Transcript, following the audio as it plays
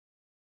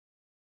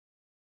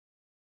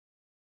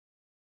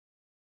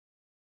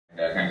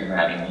Thank you for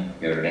having me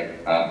here today.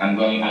 I'm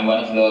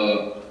one of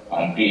the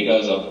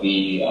creators of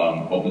the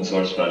open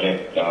source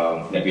project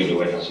that we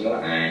do at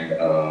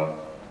Hustler,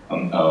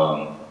 um,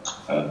 um,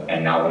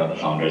 and now one of the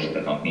founders of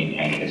the company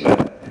behind it as well.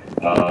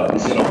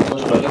 This is an open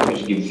source project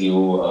which gives you,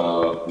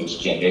 which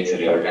generates a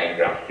real-time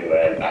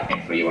GraphQL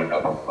backend for you on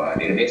top of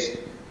database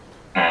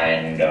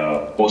and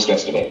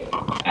Postgres today,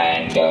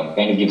 and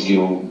kind of gives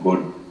you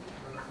good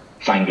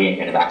fine-grained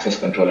kind of access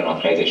control and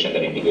authorization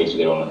that integrates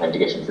with your own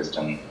authentication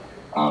system,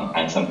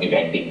 and some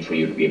eventing for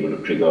you to be able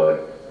to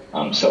trigger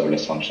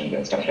serverless functions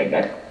and stuff like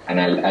that. And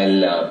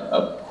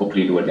I'll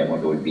hopefully do a demo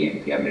towards the end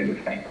if you have a little bit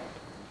of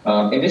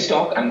time. In this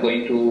talk, I'm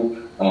going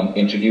to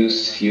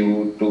introduce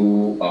you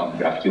to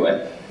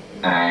GraphQL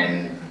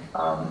and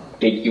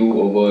take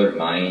you over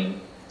my...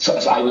 So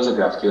I was a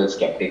GraphQL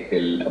skeptic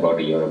till about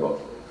a year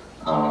ago.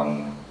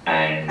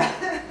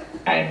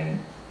 And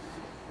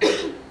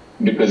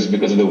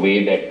because of the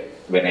way that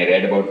when I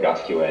read about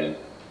GraphQL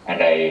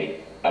and I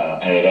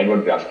read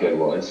what GraphQL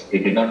was,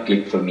 it did not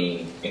click for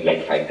me in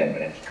like 5-10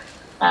 minutes,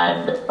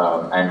 and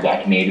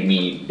that made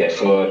me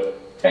defer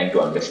trying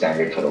to understand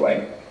it for a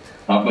while.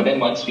 But then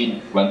once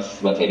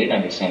I did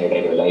understand it,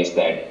 I realized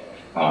that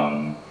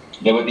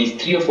there were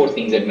these 3 or 4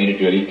 things that made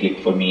it really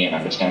click for me and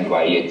understand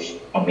why it's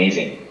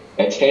amazing.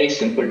 It's very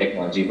simple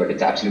technology, but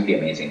it's absolutely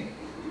amazing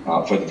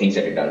for the things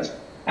that it does.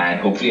 And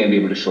hopefully I'll be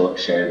able to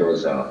share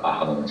those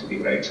aha moments with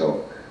you, right?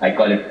 So I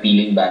call it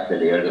peeling back the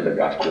layers of the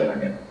GraphQL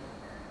onion.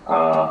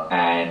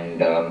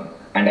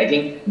 And I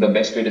think the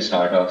best way to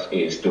start off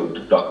is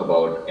to talk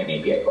about an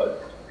API call.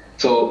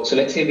 So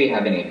let's say we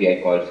have an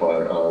API call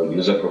for a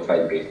user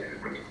profile page.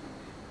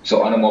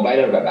 So on a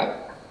mobile or web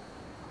app,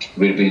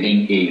 we're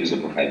building a user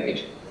profile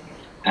page.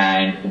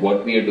 And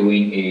what we are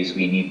doing is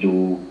we need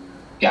to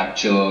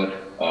capture,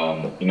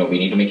 we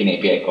need to make an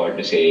API call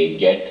to say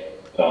get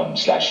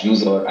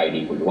 /user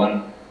ID equal to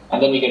 1,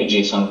 and then we get a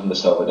JSON from the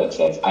server that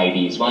says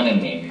ID is 1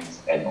 and name is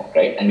Elmo,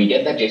 right? And we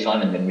get that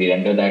JSON and then we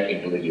render that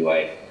into the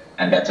UI,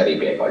 and that's our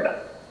API call done.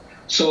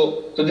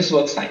 So this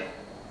works fine.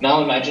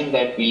 Now imagine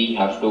that we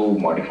have to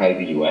modify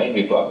the UI,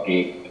 we have to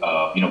update,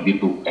 we have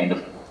to kind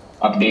of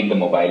update the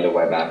mobile or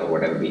web app or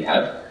whatever we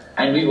have,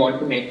 and we want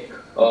to make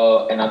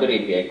another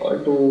API call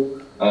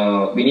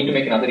to, we need to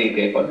make another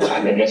API call to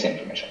add address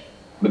information.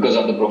 Because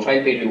on the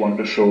profile page, we want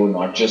to show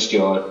not just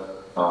your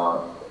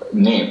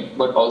name,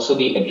 but also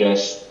the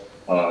address,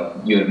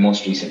 your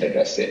most recent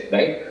address, say,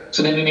 right?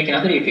 So then we make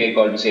another API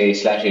call to say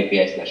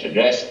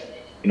 /API/address,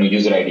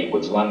 user ID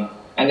equals 1,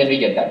 and then we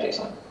get that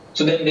JSON.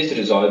 So then this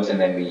resolves, and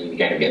then we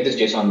kind of get this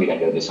JSON, we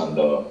render this on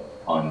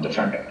the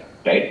front end,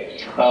 right?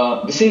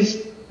 This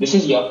is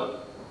yuck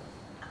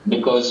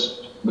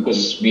because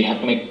we have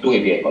to make 2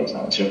 API calls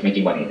now instead of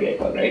making 1 API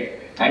call, right?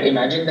 And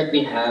imagine that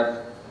we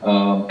have,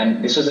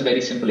 and this was a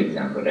very simple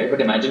example, right? But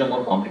imagine a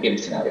more complicated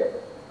scenario.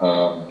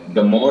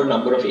 The more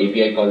number of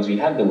API calls we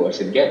have, the worse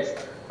it gets.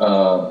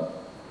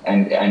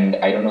 And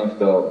I don't know if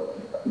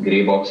the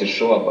gray boxes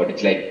show up, but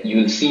it's like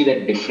you'll see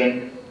that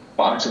different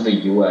parts of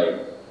the UI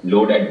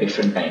load at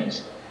different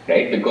times,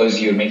 right?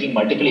 Because you're making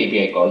multiple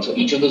API calls, so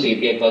each of those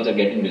API calls are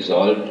getting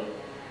resolved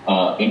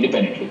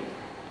independently.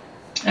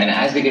 And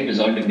as they get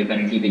resolved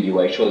independently, the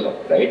UI shows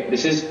up, right?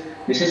 This is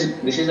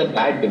a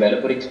bad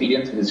developer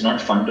experience. It's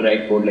not fun to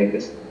write code like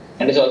this,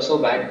 and it's also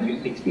a bad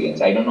user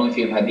experience. I don't know if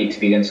you've had the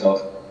experience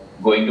of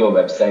going to a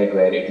website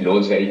where it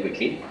loads very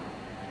quickly,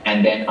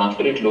 and then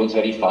after it loads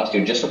very fast,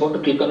 you're just about to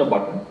click on a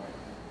button,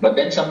 but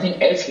then something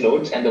else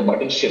loads and the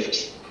button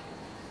shifts,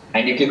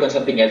 and you click on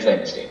something else by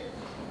mistake,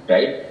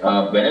 right?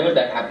 Whenever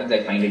that happens,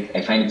 I find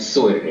it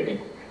so irritating.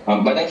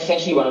 But that's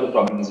essentially one of the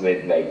problems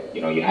with, like,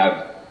 you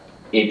have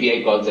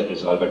API calls that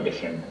resolve at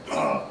different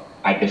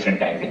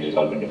times and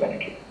resolve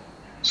independently.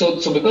 So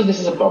because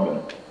this is a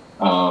problem,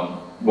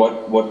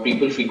 what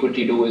people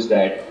frequently do is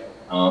that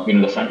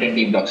the front-end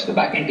team talks to the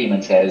back-end team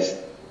and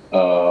says,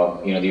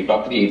 you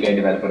talk to the API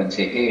developer and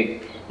say, hey,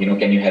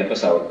 can you help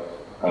us out?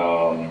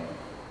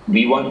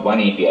 We want 1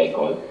 API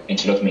call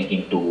instead of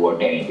making 2 or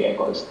 10 API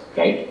calls,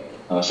 right?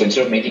 So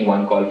instead of making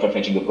 1 call for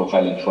fetching the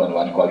profile info and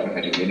 1 call for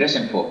fetching the address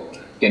info,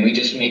 can we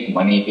just make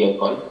 1 API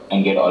call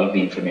and get all of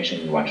the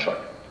information in one shot?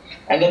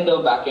 And then the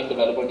back-end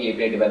developer, the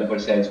API developer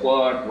says,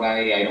 what,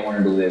 why, I don't want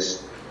to do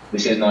this.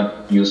 This is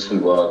not useful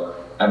work.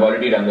 I've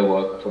already done the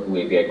work for 2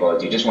 API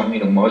calls. You just want me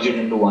to merge it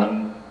into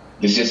 1.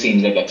 This just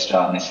seems like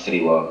extra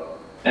unnecessary work.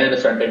 And then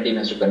the front-end team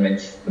has to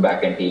convince the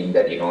back-end team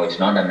that, it's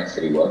not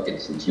unnecessary work.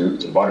 It's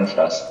important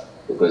for us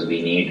because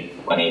we need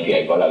 1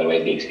 API call.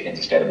 Otherwise, the experience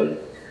is terrible.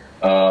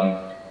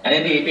 And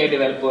then the API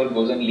developer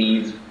goes and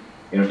leaves,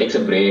 takes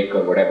a break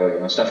or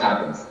whatever, stuff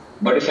happens.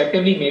 But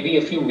effectively, maybe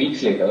a few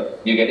weeks later,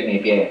 you get an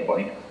API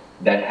endpoint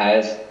that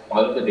has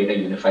all of the data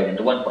unified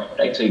into 1 point,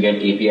 right? So you get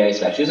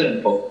API/user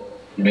info.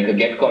 You make a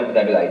get call to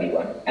that with ID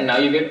 1, and now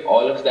you get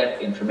all of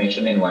that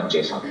information in 1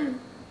 JSON,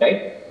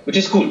 right? Which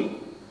is cool.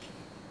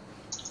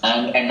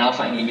 And now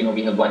finally,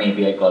 we have 1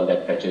 API call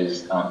that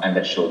fetches and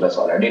that shows us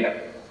all our data.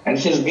 And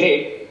this is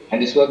great,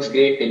 and this works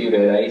great till you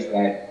realize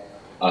that,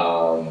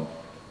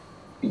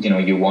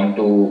 you want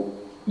to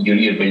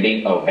you're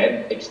building a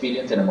web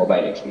experience and a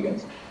mobile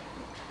experience.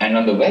 And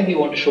on the web, you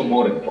want to show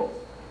more info.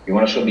 You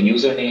want to show the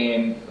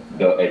username,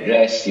 the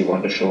address, you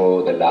want to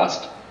show the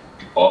last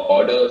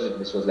orders. If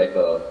this was like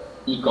a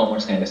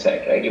e-commerce kind of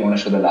site, right? You want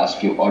to show the last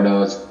few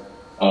orders.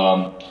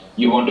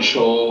 You want to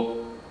show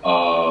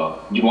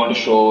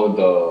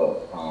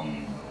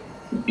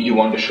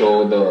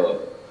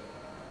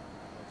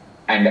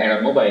and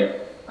on mobile,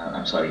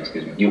 I'm sorry,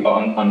 excuse me.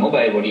 On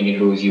mobile, what you need to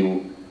do is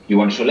you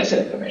want to show lesser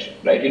information,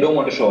 right? You don't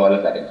want to show all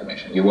of that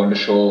information.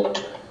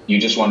 You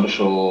just want to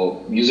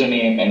show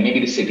username and maybe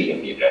the city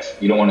of the address.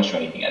 You don't want to show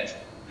anything else.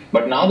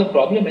 But now the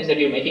problem is that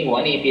you're making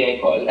one API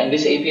call, and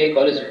this API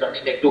call is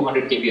returning like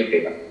 200 KB of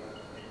data.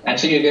 And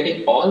so you're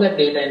getting all that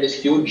data in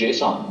this huge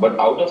JSON, but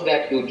out of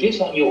that huge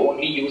JSON, you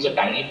only use a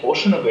tiny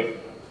portion of it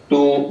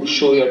to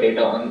show your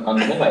data on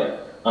the mobile.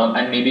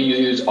 And maybe you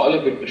use all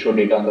of it to show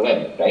data on the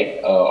web,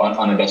 right?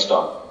 On a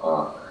desktop.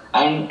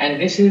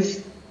 And this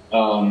is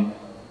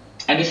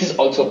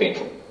also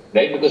painful,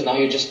 right? Because now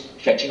you're just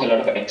fetching a lot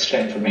of extra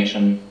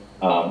information,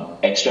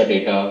 extra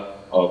data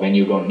when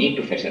you don't need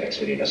to fetch that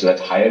extra data. So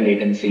that's higher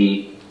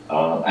latency,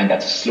 and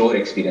that's a slower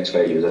experience for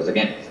your users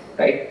again,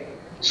 right?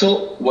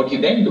 So what you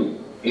then do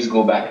is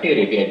go back to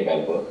your API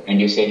developer and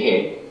you say,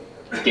 hey,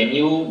 can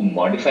you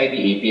modify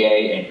the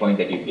API endpoint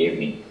that you gave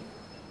me?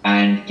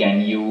 And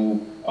can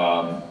you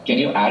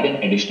add an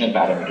additional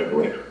parameter to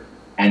it?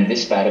 And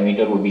this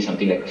parameter would be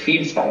something like a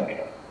fields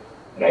parameter,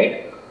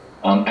 right?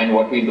 And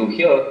what we'll do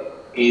here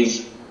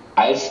is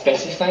I'll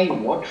specify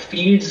what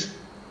fields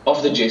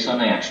of the JSON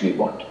I actually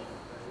want.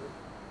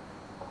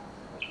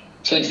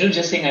 So instead of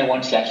just saying I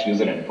want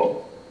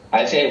 /userinfo,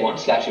 I'll say I want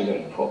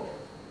 /userinfo.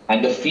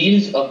 And the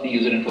fields of the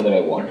user info that I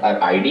want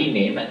are ID,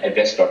 name, and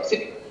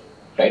address.city,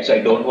 right? So I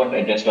don't want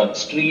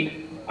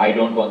address.street. I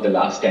don't want the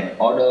last 10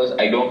 orders.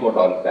 I don't want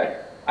all of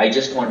that. I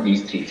just want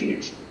these 3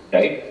 fields,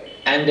 right?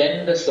 And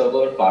then the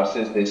server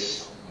parses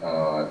this,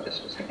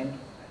 just a second.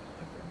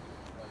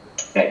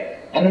 Right.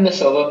 And then the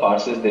server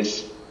parses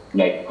this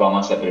like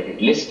comma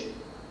separated list,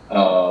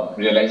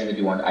 realizes that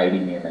you want ID,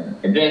 name, and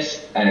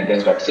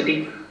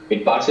address.city.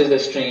 It parses the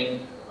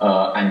string,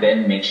 and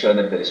then make sure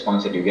that the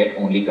response that you get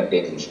only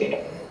contains this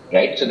data,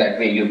 right? So that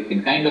way you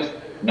can kind of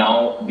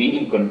now be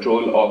in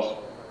control of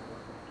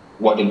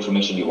what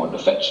information you want to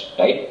fetch,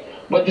 right?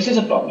 But this is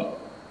a problem.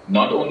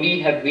 Not only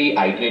have we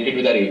iterated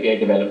with our API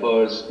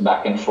developers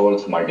back and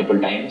forth multiple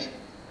times,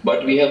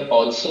 but we have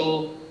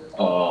also,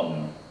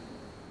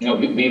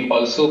 we've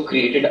also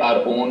created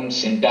our own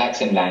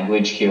syntax and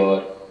language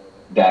here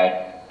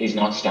that is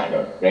not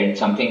standard, right?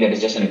 Something that is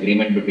just an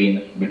agreement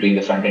between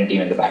the front-end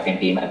team and the back-end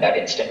team at that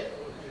instant,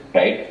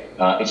 right?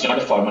 It's not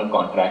a formal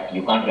contract.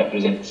 You can't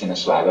represent this in a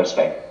Swagger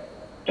spec,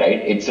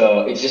 right? It's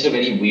just a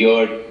very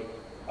weird,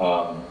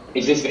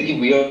 it's this very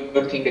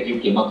weird thing that you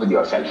came up with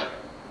yourself,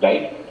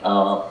 right?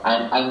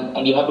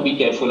 And you have to be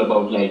careful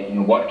about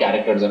what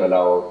characters are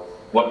allowed,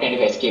 what kind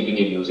of escaping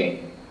you're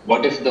using.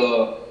 What if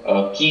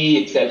the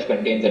key itself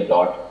contains a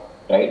dot,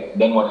 right?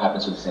 Then what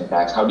happens with the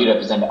syntax? How do you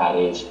represent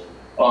arrays?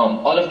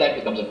 All of that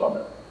becomes a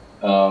problem.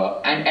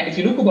 And if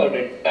you look about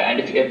it, and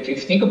if you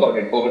think about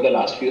it over the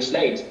last few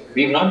slides,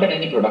 we've not done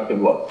any productive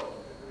work,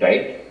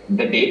 right?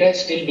 The data is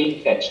still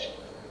being fetched.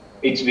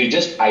 We're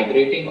just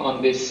iterating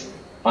on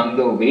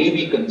the way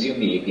we consume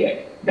the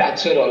API.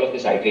 That's where all of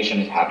this iteration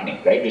is happening,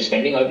 right? We're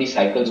spending all these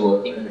cycles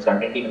working, and the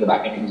front-end team and the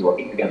back-end team is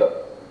working together.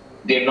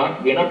 We're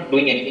not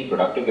doing anything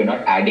productive. We're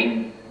not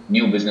adding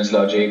new business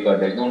logic, or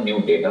there's no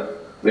new data.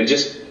 We're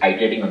just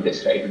iterating on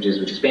this, right? Which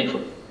is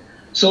painful.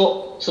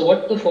 So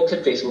what the folks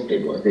at Facebook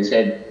did was they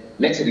said,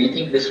 let's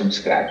rethink this from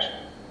scratch.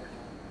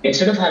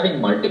 Instead of having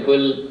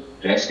multiple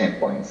REST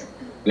endpoints,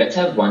 let's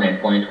have one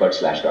endpoint called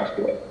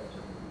 /GraphQL.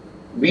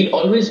 We'll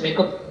always make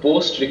a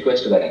post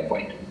request to that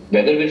endpoint.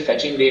 Whether we're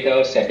fetching data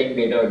or setting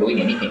data or doing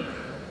anything,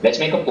 let's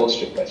make a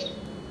post request.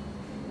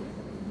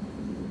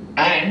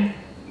 And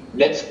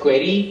let's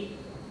query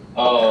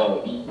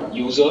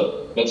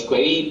user, and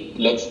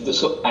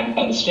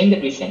the string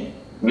that we send,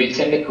 we'll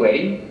send a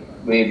query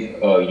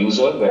with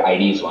user where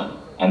ID is 1,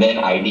 and then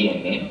ID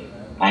and name.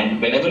 And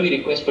whenever we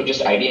request for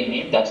just ID and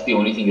name, that's the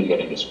only thing you'll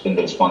get in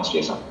the response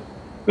JSON.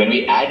 When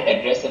we add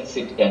address and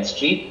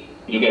street,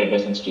 you'll get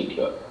address and street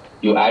here.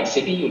 You add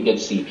city, you'll get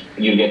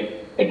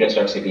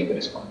address.city in the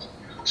response.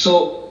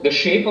 So the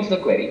shape of the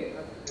query,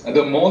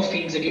 the more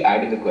fields that you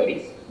add in the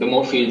query, the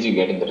more fields you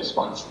get in the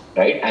response,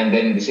 right? And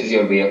then this is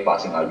your way of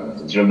passing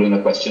arguments. Instead of doing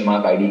a question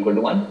mark ID equal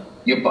to 1,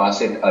 you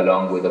pass it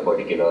along with a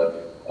particular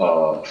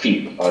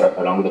field or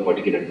along with a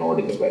particular node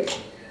in the query.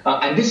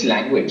 And this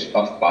language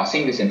of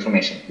passing this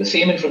information, the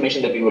same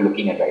information that we were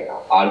looking at right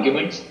now,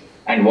 arguments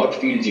and what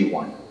fields you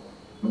want,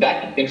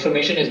 that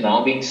information is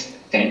now being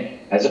sent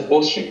as a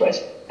post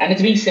request, and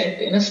it's being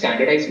sent in a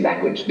standardized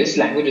language. This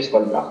language is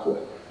called GraphQL.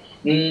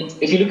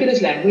 If you look at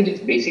this language,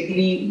 it's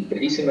basically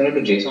very similar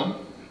to JSON,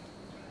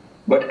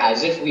 but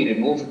as if we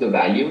removed the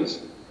values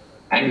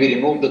and we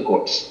removed the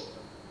quotes,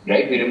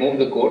 right? We removed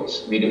the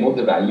quotes, we removed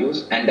the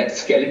values, and that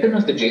skeleton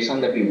of the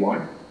JSON that we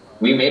want,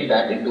 we made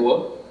that into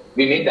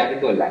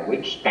a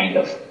language, kind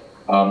of,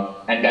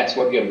 And that's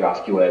what your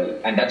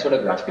GraphQL, and that's what a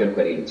GraphQL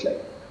query looks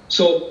like.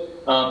 So,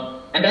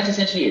 and that's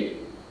essentially it,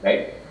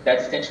 right?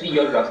 That's essentially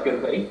your GraphQL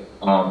query.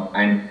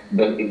 And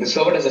the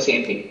server does the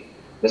same thing.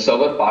 The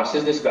server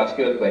parses this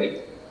GraphQL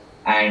query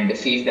and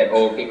sees that,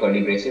 oh, okay,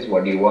 curly braces,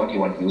 what do you want? You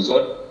want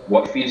user.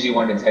 What fields you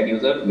want inside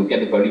user? Look at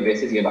the curly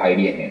braces, you have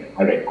ID and name.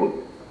 All right,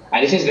 cool.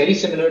 And this is very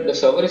similar. The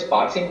server is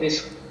parsing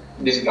this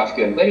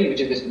GraphQL query, which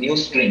is this new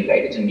string,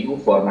 right? It's a new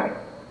format.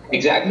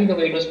 Exactly the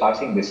way it was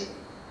parsing this.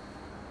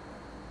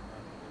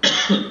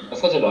 Of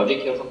course, the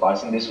logic here for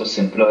parsing this was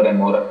simpler and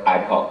more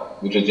ad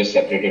hoc, which was just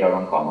separated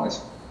around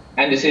commas.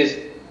 And this is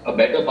a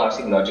better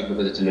parsing logic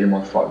because it's a little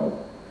more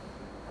formal.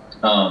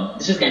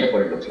 This is kind of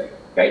what it looks like,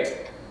 right?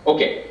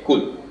 Okay,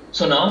 cool.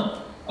 So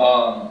now,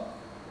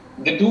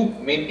 the two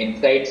main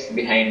insights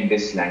behind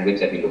this language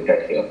that we looked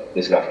at here,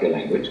 this GraphQL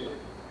language,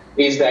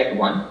 is that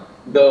one,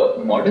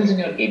 the models in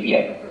your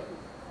API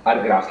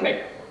are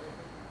graph-like,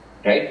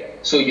 right?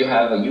 So you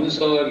have a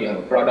user, you have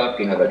a product,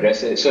 you have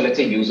addresses. So let's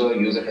say user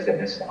has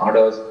addresses and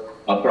orders,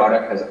 a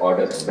product has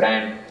orders and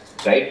brand,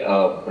 right?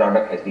 A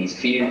product has these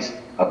fields,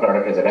 a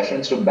product has a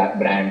reference to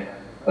brand,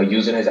 a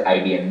user has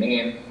ID and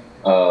name,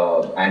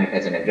 and it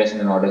has an address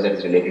and an orders that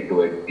is related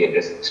to it, the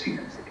address of the street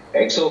and city,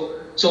 right? So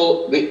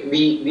the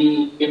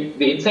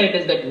insight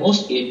is that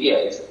most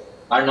APIs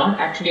are not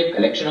actually a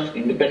collection of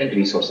independent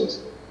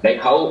resources. Like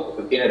how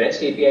in a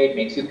REST API it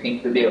makes you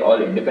think that they're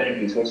all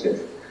independent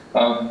resources.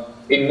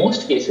 In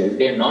most cases,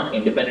 they're not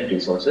independent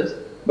resources,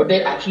 but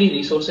they're actually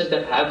resources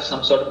that have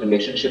some sort of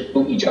relationship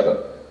to each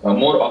other,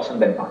 more often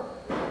than not,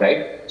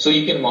 right? So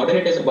you can model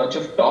it as a bunch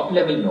of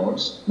top-level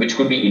nodes, which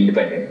could be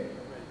independent,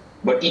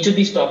 but each of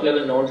these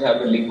top-level nodes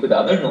have a link with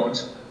other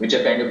nodes, which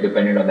are kind of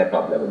dependent on that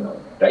top-level node,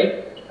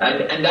 right?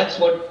 And that's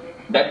one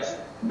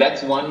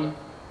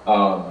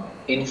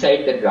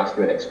insight that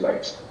GraphQL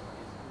exploits.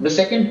 The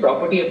second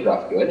property of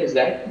GraphQL is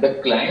that the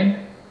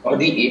client or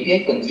the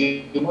API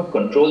consumer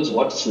controls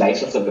what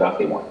slice of the graph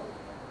they want.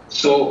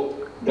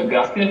 So the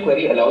GraphQL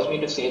query allows me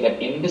to say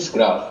that in this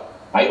graph,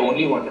 I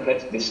only want to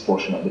fetch this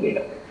portion of the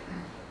data,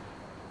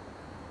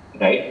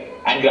 right?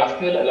 And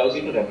GraphQL allows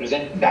you to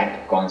represent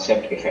that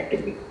concept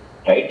effectively,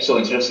 right? So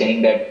instead of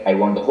saying that I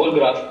want the whole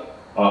graph,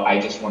 I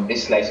just want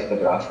this slice of the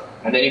graph,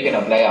 and then you can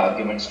apply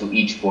arguments to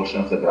each portion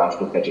of the graph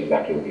to fetch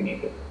exactly what you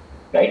need to,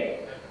 right?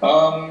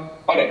 All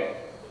right.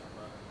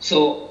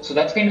 So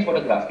that's kind of what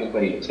a GraphQL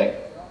query looks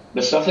like.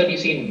 The stuff that you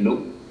see in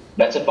blue,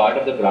 that's a part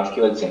of the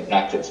GraphQL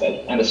syntax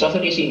itself. And the stuff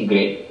that you see in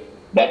gray,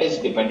 that is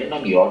dependent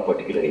on your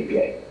particular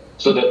API.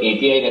 So the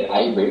API that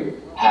I build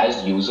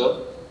has user.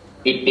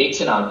 It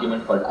takes an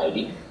argument called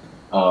ID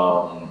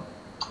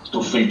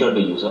to filter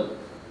the user.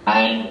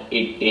 And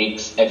it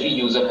takes, every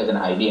user has an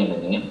ID and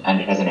a name, and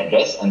it has an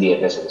address and the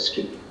address of the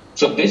street.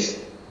 So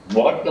this,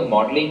 what the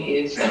modeling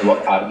is and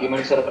what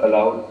arguments are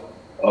allowed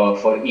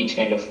for each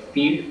kind of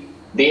field,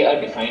 they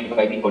are defined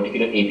by the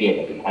particular API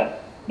that we have.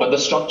 But the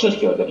structure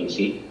here that you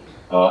see,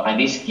 and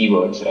these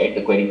keywords, right,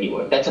 the query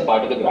keyword, that's a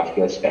part of the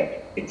GraphQL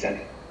spec itself,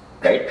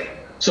 right?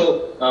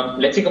 So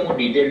let's take a more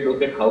detailed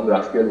look at how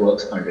GraphQL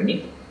works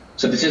underneath.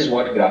 So this is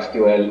what an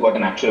actual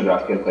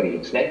GraphQL query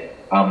looks like.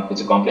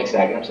 It's a complex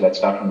diagram, so let's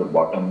start from the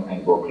bottom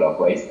and go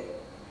clockwise.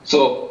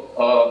 So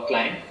a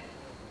client,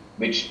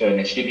 which an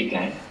HTTP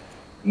client,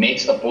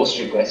 makes a post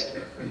request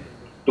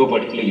to a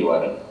particular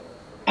URL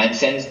and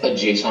sends a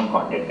JSON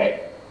content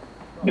type.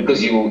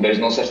 Because there's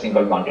no such thing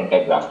called content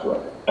type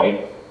GraphQL,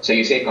 right? So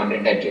you say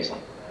content type JSON.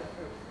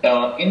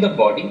 In the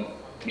body,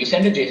 you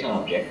send a JSON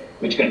object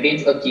which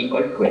contains a key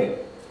called query,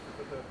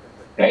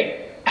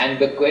 right? And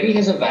the query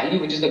has a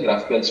value which is the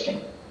GraphQL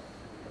string,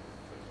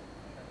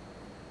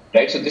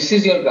 right? So this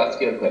is your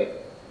GraphQL query.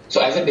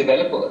 So as a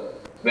developer,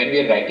 when we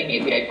are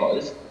writing API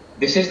calls,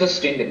 this is the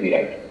string that we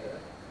write,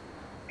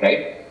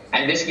 right?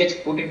 And this gets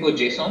put into a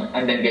JSON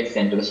and then gets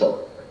sent to the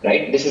server,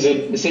 right? This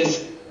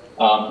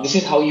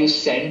is how you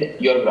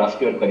send your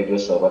GraphQL query to the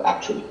server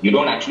actually. You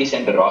don't actually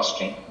send the raw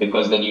string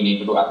because then you need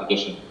to do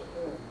application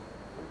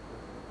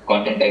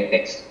content type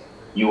text.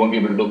 You won't be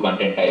able to do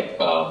content type,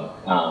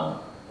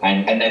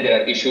 and then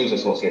there are issues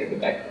associated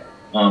with that.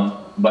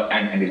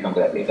 And we'll come to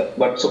that later.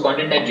 But so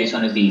content type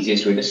JSON is the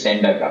easiest way to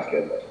send our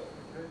GraphQL query.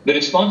 The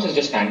response is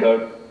just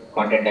standard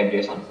content type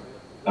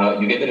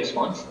JSON. You get the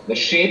response. The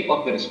shape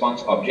of the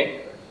response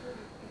object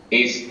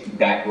is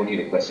that what you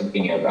requested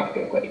in your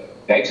GraphQL query,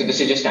 right? So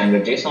this is just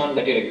standard JSON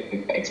that you're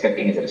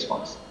expecting as a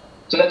response.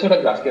 So that's what a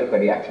GraphQL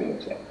query actually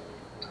looks like.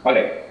 All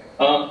right.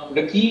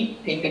 The key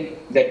thing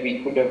that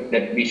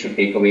we should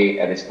take away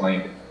at this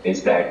point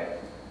is that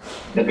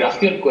the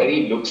GraphQL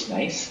query looks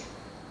nice,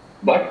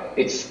 but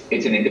it's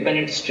an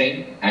independent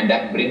string, and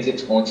that brings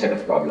its own set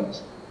of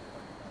problems,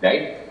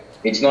 right?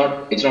 It's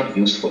not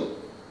useful,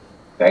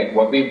 right?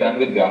 What we've done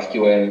with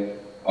GraphQL,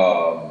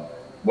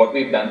 what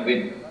we've done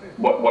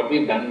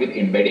with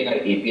embedding our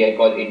API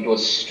call into a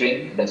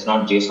string that's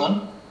not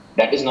JSON,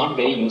 that is not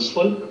very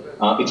useful.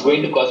 It's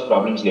going to cause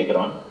problems later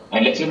on.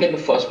 And let's look at the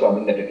first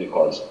problem that it will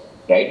cause,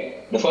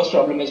 right? The first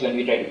problem is when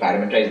we try to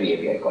parameterize the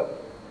API call.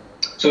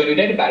 So when we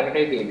try to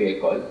parameterize the API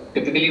call,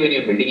 typically when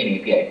you're building an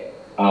API,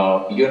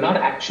 you're not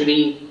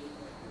actually,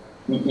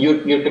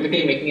 you're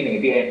typically making an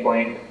API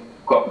endpoint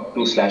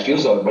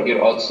to/user, but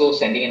you're also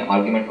sending an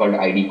argument called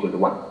ID equal to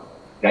 1,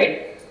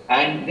 right?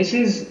 And this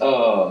is,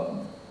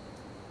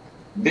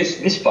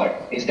 this part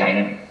is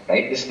dynamic,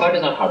 right? This part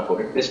is not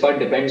hard-coded. This part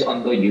depends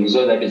on the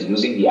user that is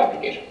using the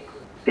application.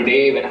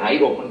 Today, when I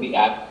open the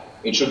app,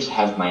 it should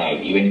have my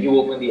ID. When you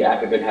open the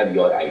app, it will have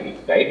your ID,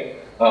 right?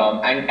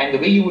 And the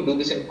way you would do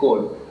this in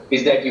code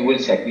is that you will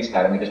set these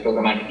parameters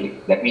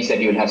programmatically. That means that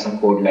you will have some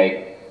code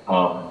like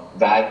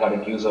var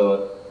current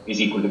user is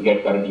equal to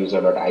get current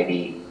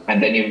user.id,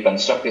 and then you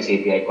construct this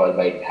API call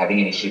by having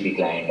an HTTP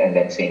client and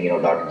then saying,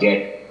 dot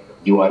get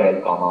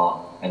URL,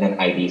 comma, and then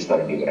ID is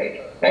current user ID,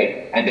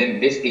 right? And then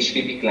this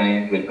HTTP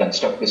client will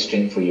construct the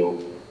string for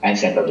you and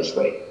send out this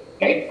query,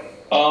 right?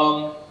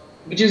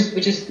 Which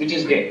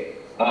is great.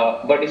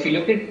 But if you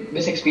look at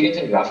this experience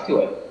in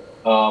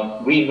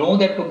GraphQL, we know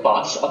that to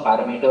pass a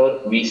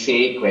parameter, we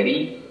say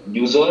query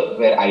user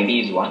where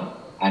ID is 1,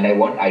 and I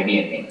want ID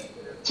and name.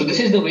 So this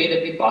is the way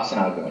that we pass an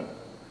argument.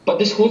 But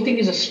this whole thing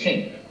is a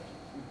string,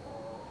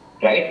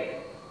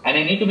 right? And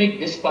I need to make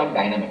this part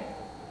dynamic.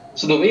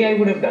 So the way I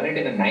would have done it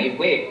in a naive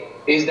way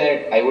is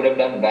that I would have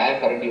done var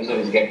current user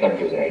is get current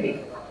user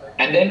ID.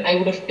 And then I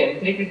would have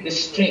templated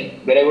this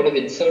string where I would have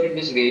inserted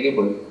this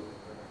variable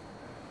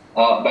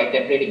by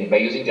templating it, by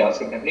using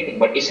JavaScript templating.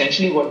 But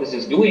essentially what this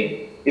is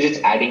doing is it's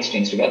adding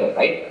strings together,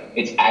 right?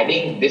 It's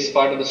adding this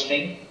part of the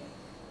string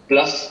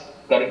plus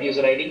current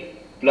user ID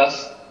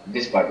plus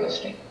this part of the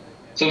string.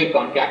 So we're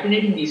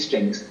concatenating these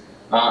strings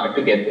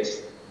to get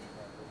this,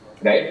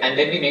 right? And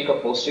then we make a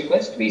post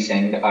request. We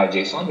send our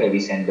JSON where we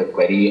send the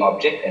query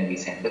object and we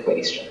send the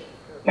query string,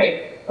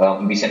 right?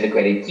 We send the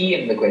query key,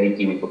 and the query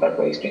key we put our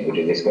query string, which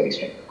is this query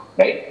string,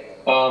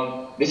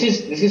 right? This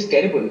is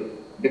terrible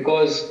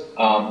because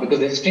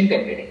this is string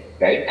templating,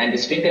 right? And the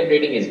string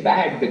templating is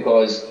bad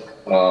because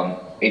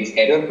it's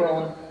error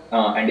prone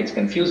and it's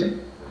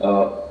confusing.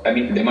 I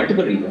mean, there are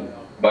multiple reasons.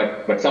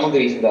 But some of the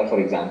reasons are, for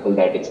example,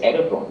 that it's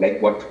error prone.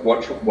 Like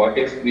what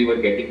if we were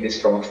getting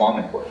this from a form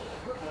input,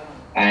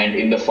 and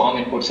in the form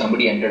input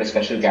somebody entered a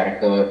special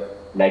character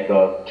like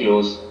a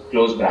close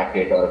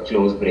bracket or a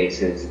close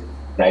braces,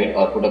 right?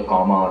 Or put a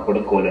comma or put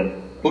a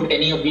colon, put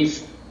any of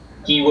these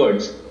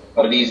keywords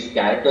or these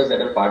characters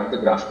that are part of the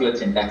GraphQL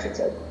syntax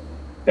itself,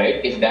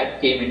 right? If that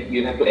came in,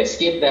 you have to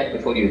escape that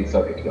before you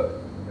insert it here,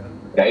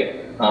 right?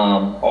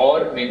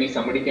 Or maybe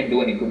somebody can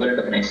do an equivalent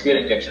of an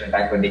SQL injection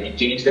attack where they can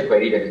change the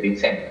query that is being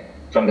sent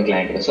from the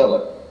client to the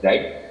server,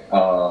 right?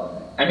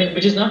 I mean,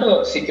 which is not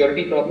a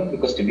security problem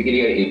because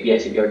typically your API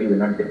security will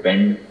not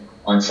depend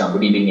on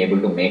somebody being able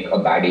to make a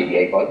bad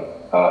API call.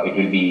 It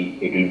will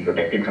be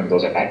protected from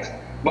those attacks,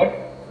 but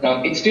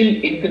it's still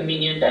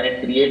inconvenient and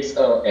it creates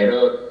a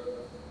error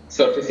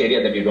surface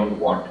area that you don't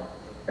want,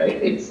 right?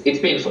 It's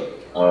painful,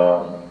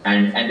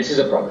 and this is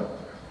a problem.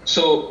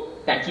 So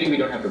thankfully, we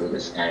don't have to do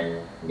this, and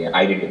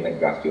I didn't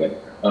invent GraphQL.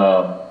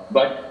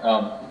 But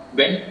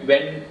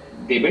when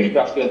they built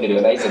GraphQL, they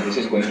realized that this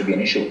is going to be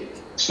an issue.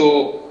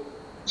 So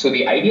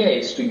the idea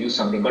is to use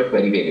something called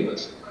query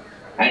variables.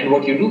 And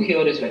what you do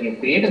here is when you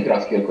create a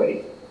GraphQL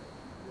query,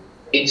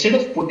 instead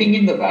of putting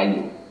in the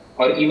value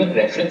or even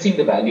referencing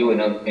the value in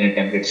a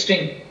template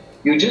string,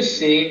 you just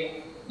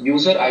say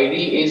user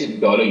ID is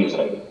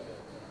 $user ID.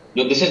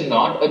 So this is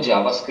not a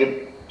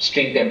JavaScript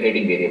string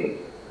templating variable.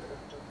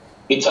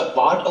 It's a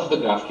part of the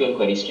GraphQL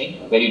query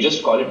string where you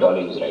just call it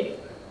 $user ID.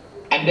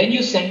 And then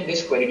you send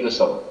this query to the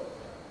server.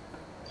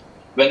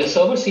 When the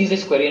server sees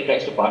this query and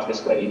tries to parse this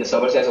query, the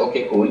server says,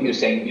 okay, cool,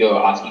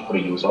 you're asking for a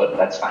user,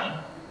 that's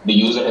fine. The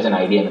user has an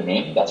ID and a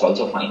name, that's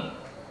also fine.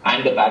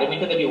 And the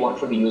parameter that you want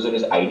for the user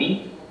is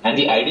ID, and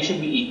the ID should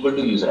be equal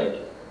to user ID.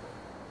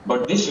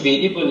 But this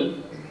variable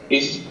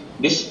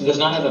does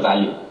not have a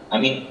value. I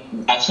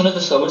mean, as soon as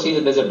the server sees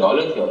that there's a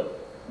dollar here,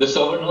 the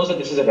server knows that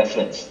this is a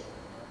reference.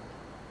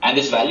 And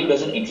this value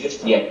doesn't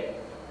exist yet.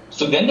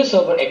 So then the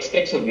server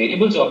expects a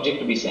variables object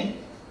to be sent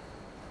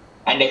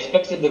and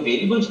expects that the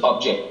variables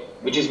object,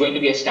 which is going to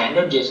be a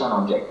standard JSON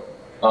object,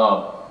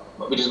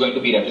 which is going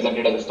to be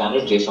represented as a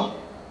standard JSON,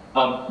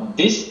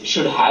 this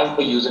should have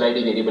a user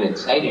ID variable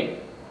inside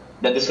it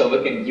that the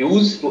server can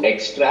use to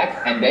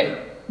extract and then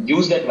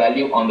use that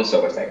value on the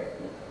server side.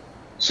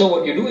 So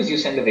what you do is you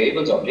send the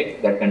variables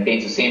object that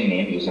contains the same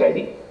name, user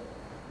ID,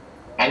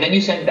 and then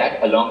you send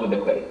that along with the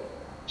query.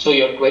 So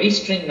your query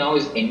string now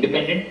is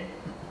independent,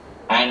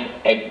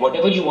 and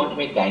whatever you want to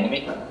make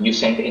dynamic, you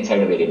send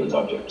inside a variables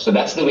object. So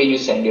that's the way you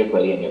send your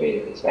query and your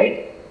variables,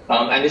 right?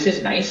 And this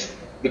is nice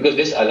because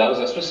this allows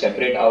us to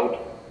separate out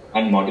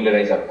and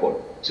modularize our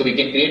code. So we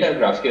can create our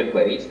GraphQL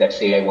queries that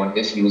say, I want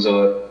this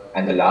user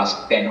and the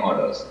last 10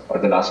 orders or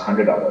the last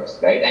 100 orders,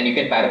 right? And you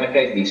can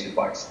parameterize these two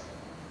parts.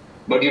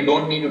 But you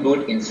don't need to do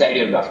it inside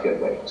your GraphQL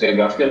query. So your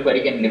GraphQL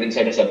query can live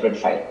inside a separate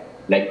file,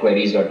 like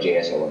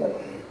queries.js or whatever.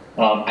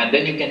 And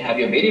then you can have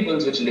your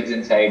variables, which lives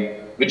inside,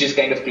 which is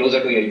kind of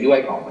closer to your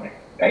UI component,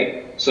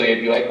 right? So your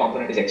UI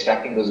component is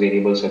extracting those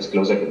variables, so it's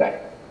closer to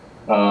that.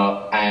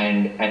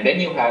 And then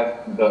you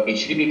have the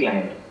HTTP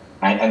client,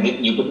 And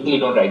you typically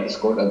don't write this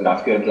code. A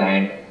GraphQL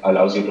client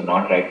allows you to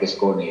not write this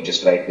code, and you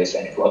just write this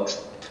and it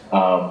works.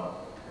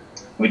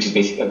 Which is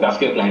basically, a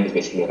GraphQL client is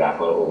basically a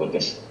wrapper over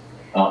this.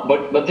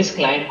 But this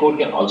client code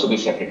can also be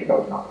separated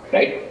out now,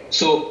 right?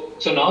 So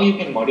now you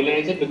can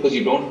modularize it because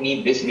you don't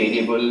need this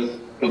variable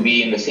to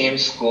be in the same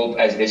scope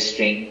as this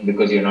string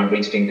because you're not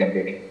doing string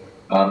templating.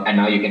 And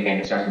now you can kind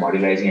of start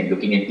modularizing and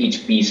looking at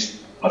each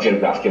piece of your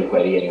GraphQL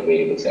query and your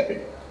variable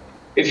separate.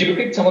 If you look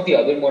at some of the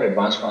other more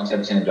advanced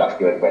concepts in a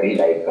GraphQL query,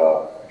 like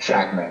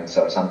fragments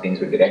or some things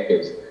with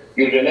directives,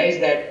 you'll realize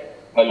that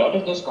a lot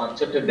of those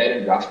concepts are there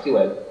in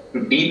GraphQL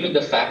to deal with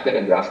the fact that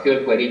a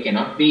GraphQL query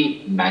cannot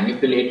be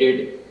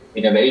manipulated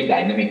in a very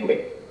dynamic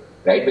way,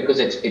 right? Because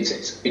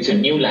it's a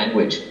new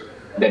language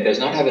that does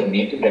not have a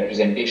native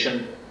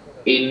representation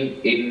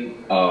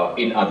in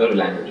other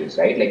languages,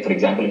 right? Like for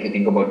example, if you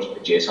think about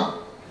JSON,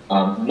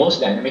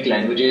 most dynamic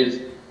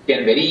languages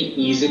can very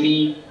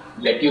easily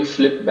let you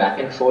flip back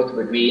and forth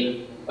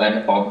between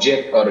an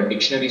object or a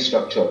dictionary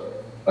structure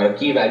or a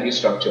key value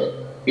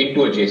structure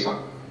into a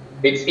JSON.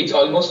 It's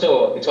almost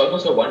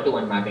a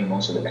one-to-one mapping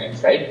most of the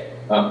times, right?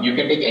 You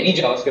can take any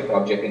JavaScript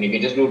object and you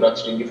can just do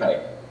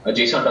 .stringify, a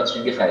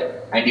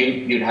JSON.stringify, and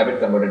you'll have it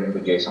converted into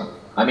JSON.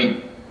 I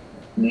mean,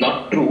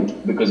 not true,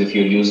 because if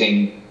you're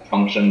using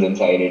functions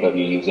inside it or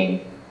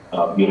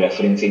you're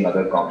referencing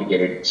other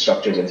complicated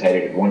structures inside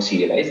it, it won't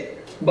serialize.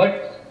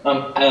 But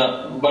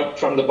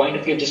from the point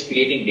of view of just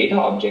creating data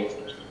objects,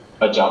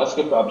 a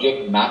JavaScript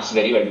object maps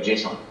very well to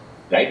JSON,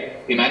 right?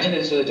 Imagine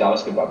this was a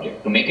JavaScript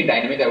object. To make it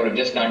dynamic, I would have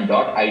just done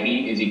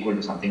 .id is equal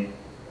to something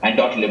and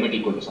 .limit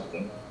equal to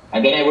something.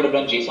 And then I would have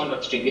done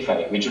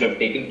JSON.stringify, which would have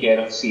taken care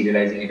of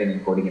serializing it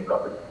and encoding it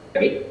properly,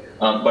 right?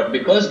 But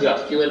because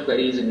GraphQL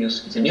query is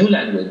a new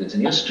language, it's a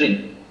new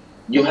string,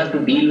 you have to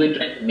deal with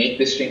trying to make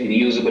this string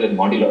reusable and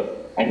modular.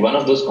 And one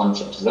of those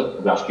concepts is a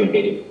GraphQL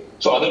variable.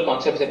 So other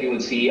concepts that you will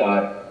see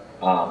are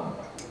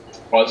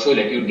also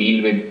let you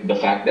deal with the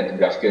fact that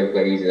the GraphQL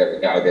queries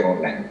are their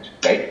own language,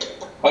 right?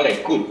 All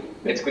right, cool.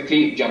 Let's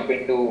quickly jump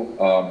into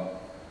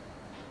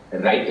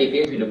write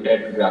APIs. We looked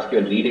at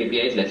GraphQL read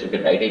APIs. Let's look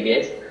at write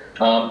APIs.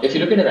 If you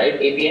look at a write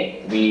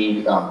API,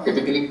 we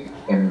typically,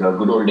 in the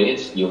good old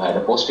days, you had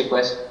a post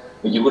request.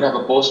 You could have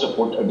a post, a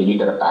put, a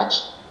delete, or a patch.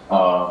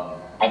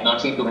 I've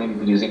not seen too many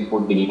people using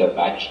put, delete, or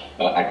patch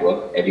at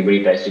work.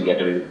 Everybody tries to get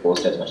rid of the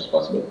post as much as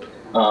possible.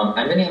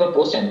 And then you have a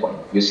post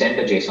endpoint. You send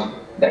a JSON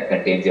that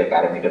contains your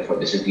parameter for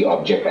this is the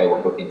object I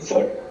want to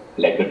insert,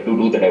 like the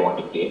to-do that I want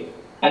to create.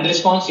 And the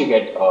response, you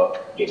get a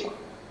JSON,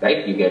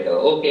 right? You get,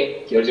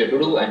 okay, here's your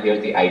to-do, and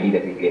here's the ID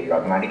that we created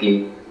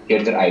automatically.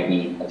 Here's the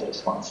ID as a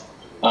response.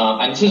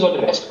 And this is what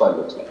the REST call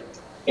looks like.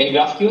 In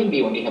GraphQL,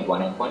 we only have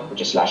one endpoint,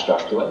 which is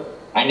 /GraphQL.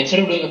 And instead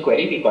of doing a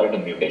query, we call it a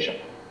mutation.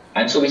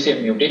 And so we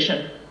say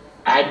mutation,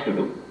 add to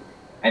do.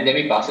 And then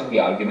we pass in the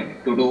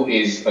argument. To do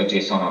is a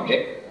JSON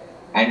object.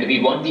 And we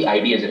want the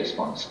ID as a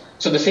response.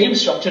 So the same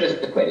structure as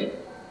the query.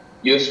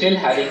 You're still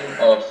having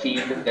a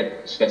field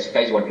that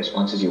specifies what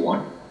responses you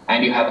want.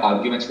 And you have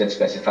arguments that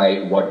specify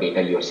what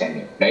data you're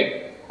sending,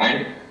 right?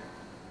 And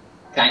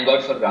thank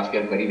God for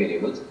GraphQL query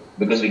variables,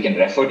 because we can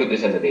refer to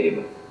this as a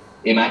variable.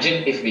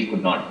 Imagine if we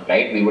could not,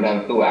 right? We would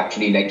have to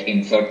actually like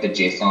insert the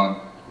JSON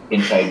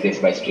inside this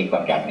by string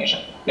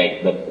concatenation.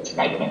 Like it's a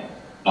nightmare.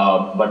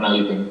 But now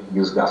you can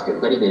use GraphQL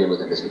query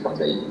variables and this becomes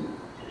very easy.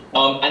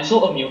 And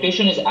so a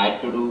mutation is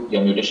add to do.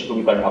 Your mutation could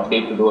be called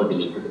update to do or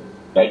delete to do,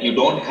 right? You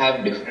don't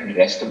have different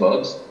REST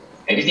verbs.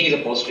 Everything is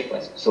a post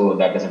request, so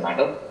that doesn't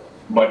matter.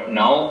 But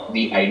now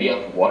the idea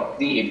of what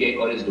the API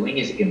call is doing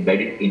is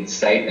embedded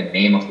inside the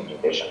name of the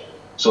mutation.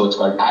 So it's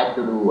called add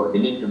to do or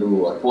delete to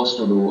do or post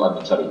to do,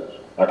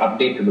 or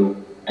update to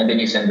do, and then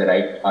you send the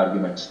right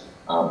arguments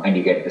and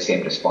you get the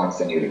same response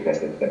and you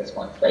request the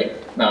response, right?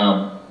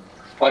 All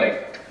right.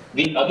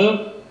 The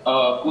other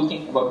cool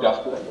thing about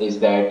GraphQL is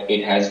that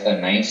it has a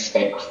nice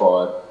spec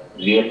for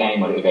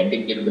real-time or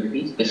eventing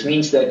capabilities. This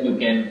means that you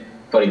can,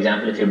 for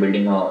example, if you're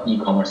building an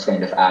e-commerce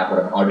kind of app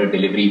or an order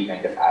delivery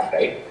kind of app,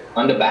 right?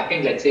 On the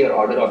backend, let's say your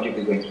order object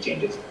is going to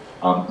changes.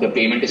 The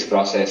payment is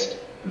processed,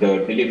 the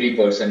delivery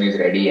person is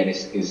ready and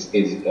is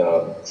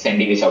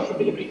sending this out for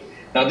delivery.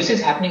 Now this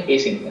is happening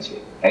asynchronously,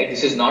 right?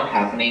 This is not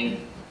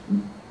happening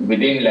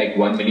within like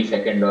 1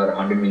 millisecond or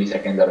 100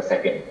 milliseconds or a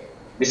second.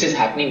 This is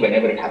happening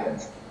whenever it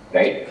happens,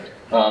 right?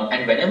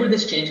 And whenever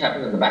this change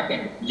happens on the back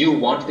end, you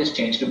want this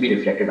change to be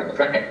reflected on the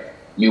front end.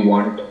 You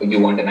want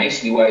a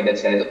nice UI that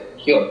says,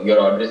 here, your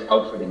order is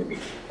out for delivery,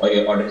 or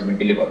your order has been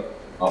delivered,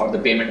 or the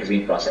payment has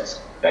been processed,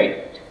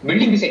 right?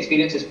 Building this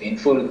experience is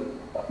painful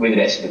with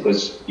REST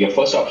because your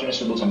first option is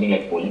to do something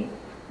like polling,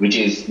 which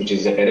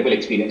is a terrible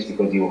experience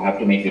because you have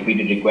to make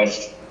repeated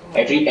requests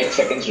every X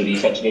seconds to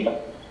refetch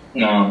data.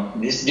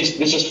 This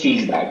just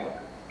feels bad.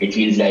 It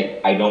feels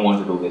like I don't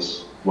want to do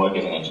this work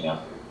as an engineer.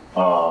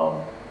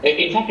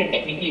 In fact, it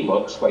technically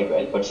works quite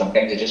well, but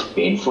sometimes it's just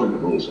painful to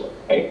do this work,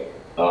 right?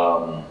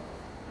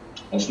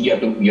 And so you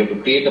have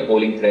to create a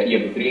polling thread. You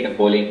have to create a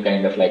polling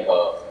kind of like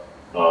a.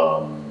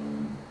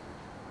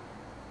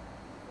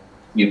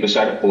 You have to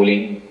start a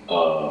polling.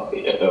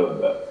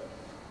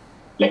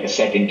 like a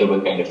set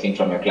interval kind of thing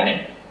from your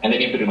client, and then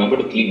you have to remember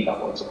to clean it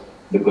up also.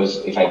 Because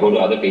if I go to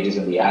other pages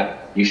in the app,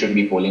 you shouldn't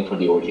be polling for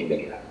the old thing that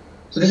you have.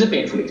 So this is a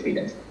painful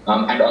experience.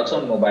 And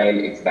also on mobile,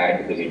 it's bad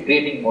because you're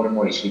creating more and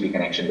more HTTP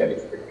connections every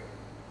day.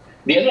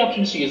 The other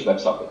option is to use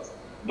WebSockets,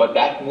 but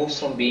that moves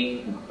from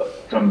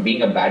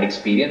being a bad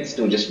experience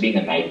to just being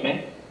a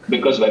nightmare,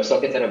 because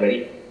WebSockets are a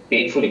very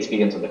painful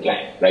experience of the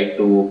client, right?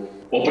 To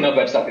open up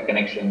WebSocket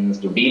connections,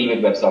 to deal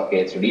with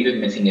WebSockets, to deal with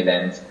missing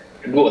events,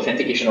 to do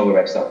authentication over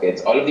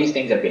WebSockets. All of these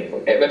things are painful.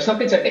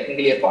 WebSockets are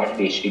technically a part of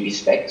the HTTP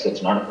spec, so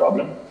it's not a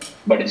problem.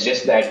 But it's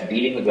just that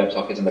dealing with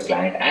WebSockets on the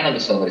client and on the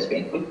server is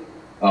painful.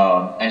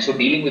 And so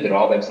dealing with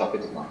raw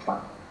WebSockets is not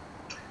fun.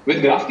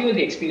 With GraphQL,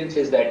 the experience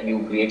is that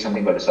you create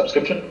something called a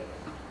subscription.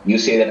 You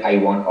say that I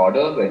want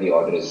order, where the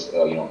order is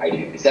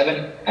ID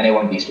 57, and I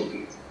want these two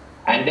fields.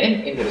 And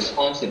then in the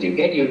response that you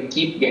get, you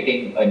keep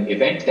getting an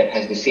event that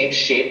has the same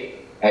shape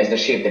as the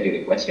shape that you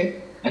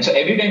requested. And so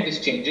every time this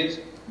changes,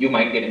 you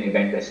might get an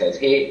event that says,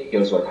 hey,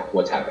 here's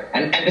what's happened.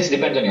 And this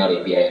depends on your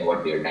API and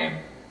what real-time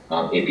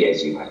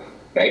APIs you have,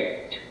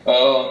 right?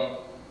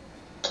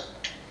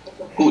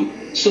 Cool.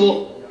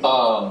 So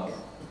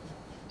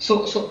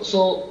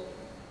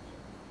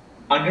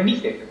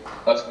underneath it,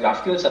 a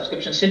GraphQL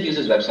subscription still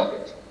uses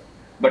WebSockets.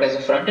 But as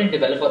a front-end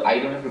developer, I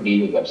don't have to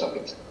deal with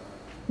WebSockets.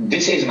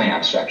 This is my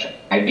abstraction.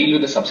 I deal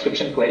with the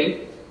subscription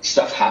query.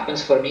 Stuff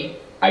happens for me.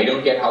 I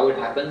don't care how it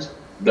happens.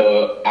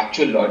 The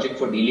actual logic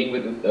for dealing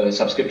with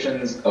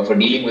subscriptions, for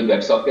dealing with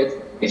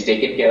WebSockets, is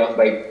taken care of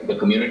by the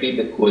community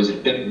who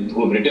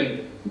have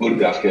written good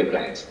GraphQL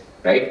clients,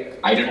 right?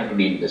 I don't have to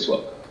deal with this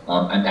work.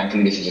 And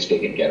thankfully, this is just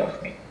taken care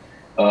of me.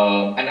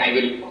 And I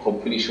will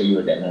hopefully show you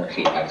a demo if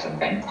we have some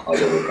time,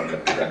 although we're kind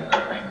of running out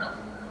of time now.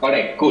 All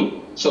right,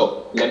 cool.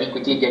 So let me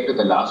quickly get to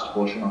the last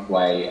portion of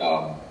why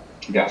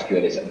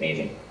GraphQL is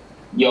amazing.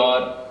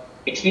 Your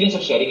experience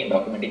of sharing and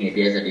documenting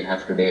APIs that you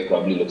have today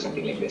probably looks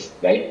something like this,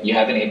 right? You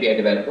have an API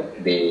developer,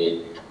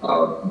 they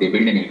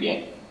build an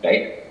API,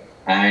 right?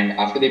 And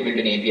after they build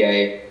an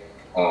API,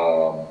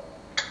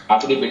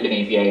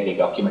 they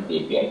document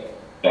the API,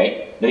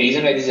 right? The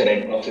reason why this is a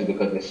red box is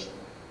because this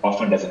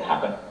often doesn't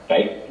happen,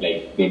 right?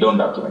 Like they don't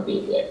document the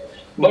API.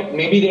 But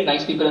maybe they're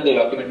nice people and they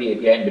document the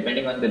API, and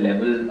depending on the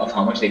level of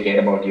how much they care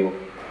about you,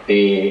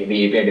 the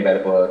API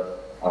developer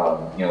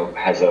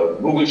has a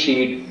Google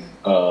Sheet,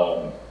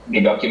 they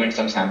document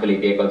some sample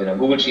API calls in a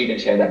Google Sheet and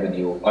share that with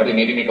you, or they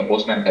maybe make a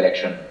Postman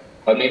collection,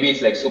 or maybe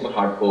it's like super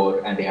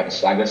hardcore and they have a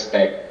Swagger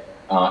spec,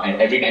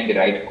 and every time they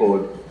write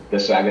code, the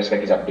Swagger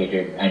spec is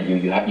updated, and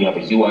you have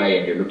a UI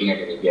and you're looking at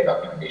your API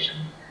documentation.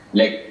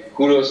 Like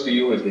kudos to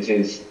you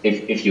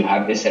if you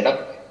have this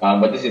setup,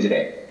 but this is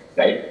rare,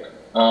 right?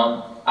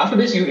 After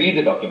this, you read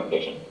the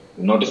documentation.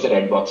 You notice the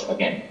red box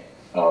again,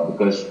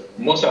 because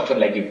most often,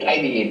 like you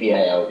try the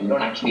API out, you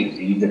don't actually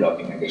read the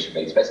documentation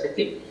very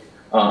specifically.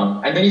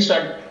 And then you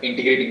start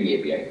integrating the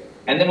API.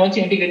 And then once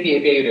you integrate the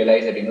API, you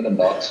realize that the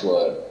docs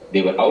were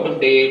out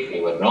of date, they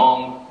were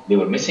wrong, they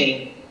were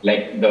missing.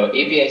 Like the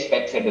API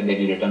spec said that they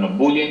will return a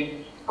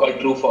boolean called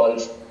true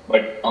false,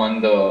 but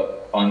on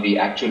the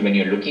actual, when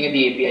you're looking at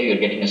the API, you're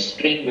getting a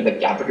string with a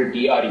capital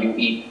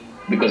TRUE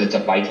because it's a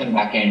Python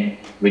backend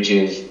which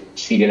is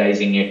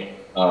serializing it,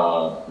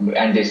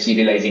 and they're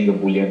serializing the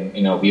boolean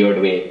in a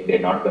weird way. They're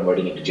not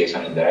converting it to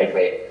JSON in the right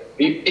way.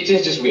 It's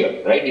just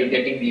weird, right? You're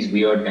getting these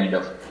weird kind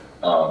of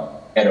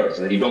errors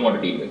that you don't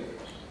want to deal with.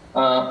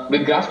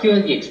 With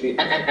GraphQL, the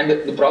experience, and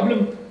the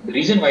problem, the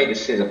reason why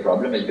this is a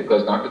problem is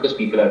not because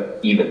people are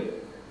evil,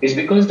 is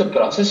because the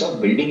process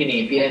of building an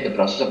API and the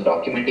process of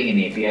documenting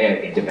an API are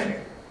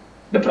independent.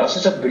 The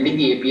process of building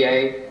the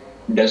API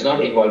does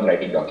not involve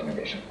writing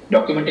documentation.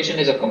 Documentation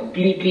is a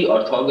completely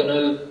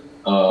orthogonal,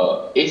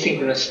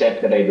 asynchronous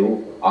step that I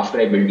do after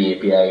I build the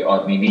API,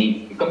 or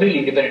maybe completely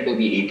independent to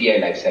the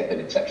API lifecycle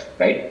itself,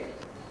 right?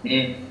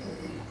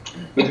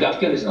 With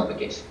GraphQL, this is not the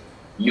case.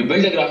 You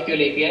build a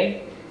GraphQL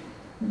API,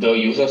 the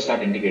users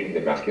start integrating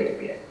the GraphQL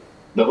API.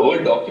 The whole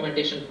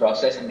documentation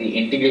process and the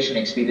integration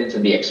experience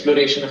and the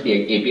exploration of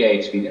the API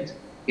experience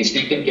is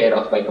taken care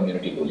of by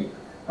community tooling.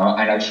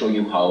 And I'll show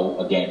you how,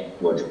 again,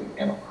 towards the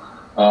demo.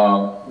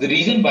 The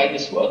reason why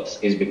this works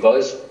is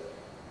because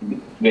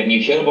when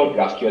you hear about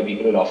GraphQL,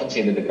 people will often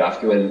say that the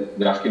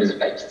GraphQL is a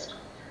type system.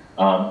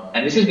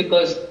 And this is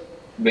because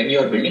when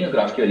you're building a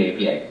GraphQL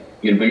API,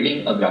 you're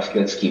building a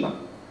GraphQL schema.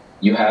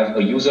 You have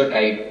a user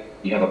type,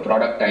 you have a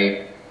product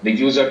type, the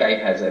user type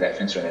has a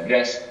reference to an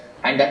address,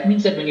 and that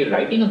means that when you're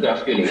writing a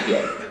GraphQL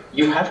API,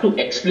 you have to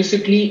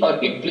explicitly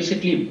or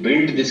implicitly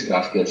build this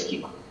GraphQL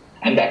schema.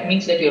 And that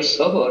means that your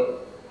server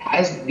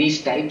has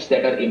these types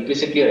that are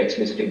implicitly or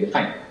explicitly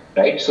defined,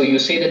 right? So you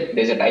say that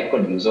there's a type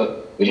called user,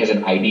 which has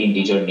an ID,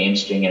 integer, name,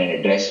 string, and an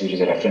address, which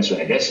is a reference to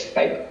an address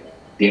type.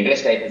 The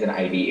address type has an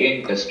ID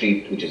int, a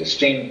street, which is a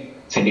string,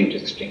 city, which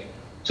is a string.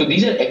 So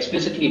these are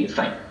explicitly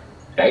defined,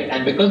 right?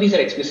 And because these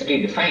are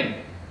explicitly defined,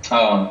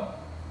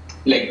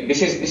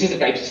 this is the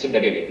type system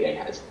that your API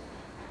has.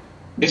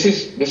 This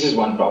is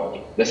one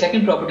property. The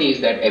second property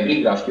is that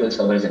every GraphQL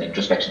server is an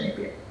introspection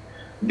API.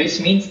 This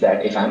means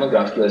that if I'm a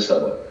GraphQL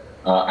server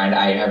and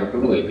I have a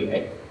to-do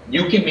API,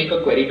 you can make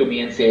a query to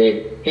me and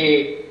say,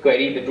 hey,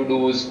 query the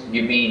to-dos,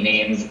 give me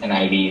names and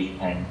IDs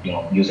and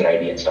user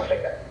ID and stuff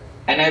like that.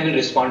 And I will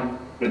respond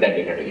with that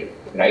data to you,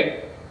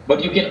 right?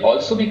 But you can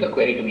also make a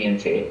query to me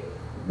and say,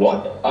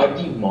 what are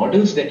the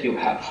models that you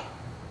have?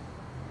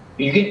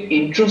 You can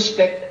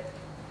introspect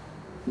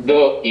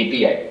the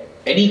API.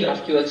 Any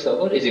GraphQL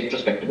server is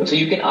introspectable. So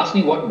you can ask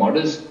me what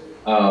models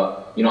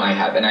I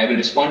have, and I will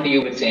respond to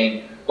you with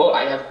saying, oh,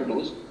 I have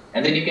to-dos.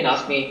 And then you can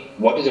ask me,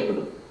 what is a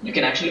to-do? You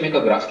can actually make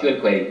a GraphQL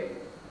query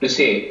to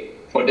say,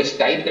 for this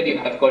type that you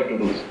have called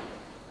to-dos,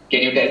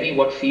 can you tell me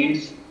what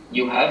fields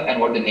you have and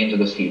what the names of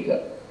those fields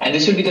are? And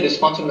this will be the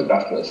response from the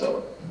GraphQL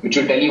server, which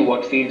will tell you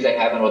what fields I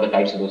have and what the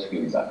types of those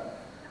fields are.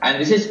 And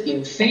this is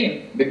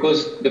insane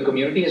because the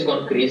community has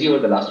gone crazy over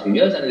the last few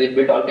years and they've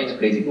built all kinds of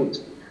crazy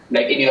tools.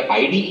 Like in your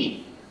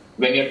IDE,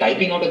 when you're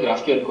typing out a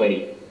GraphQL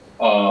query,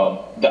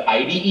 the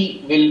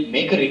IDE will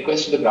make a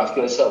request to the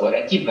GraphQL server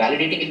and keep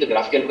validating if the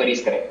GraphQL query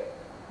is correct.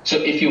 So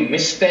if you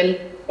misspell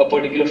a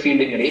particular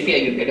field in your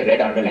API, you'll get a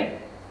red underline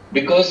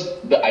because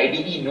the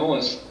IDE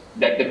knows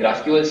that the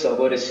GraphQL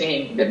server is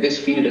saying that this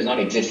field does not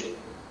exist,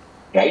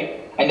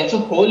 right? And that's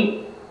an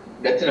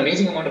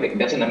amazing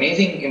that's an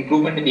amazing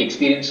improvement in the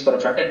experience for a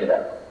front-end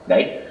developer,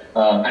 right?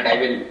 And I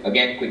will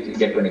again quickly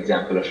get to an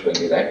example of showing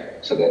you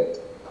that. So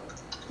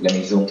let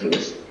me zoom through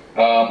this.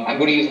 I'm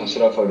going to use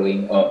Hasura for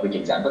doing a quick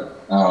example.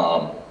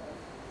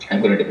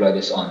 I'm going to deploy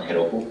this on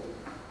Heroku.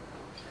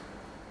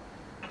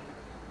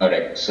 All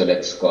right, so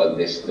let's call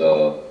this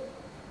the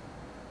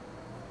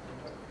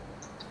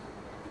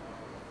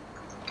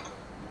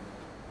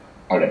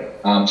all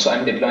right. So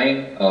I'm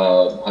deploying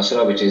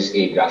Hasura, which is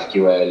a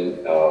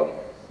GraphQL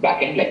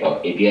backend, like an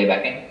API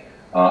backend,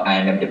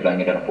 and I'm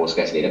deploying it on a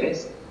Postgres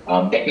database.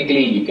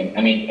 Technically, you can.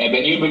 I mean,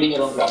 when you're building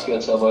your own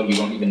GraphQL server, you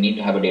don't even need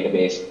to have a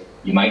database.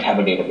 You might have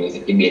a database.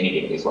 It can be any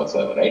database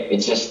whatsoever, right?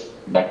 It's just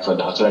that for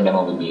the Hasura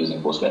demo, we'll be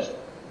using Postgres.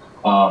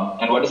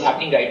 And what is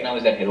happening right now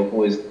is that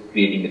Heroku is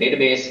creating the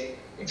database.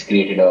 It's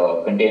created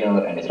a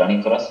container and it's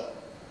running for us.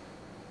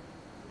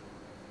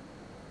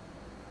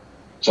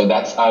 So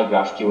that's our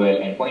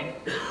GraphQL endpoint.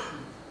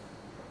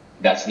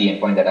 That's the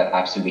endpoint that our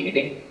apps will be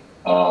hitting.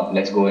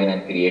 Let's go in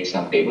and create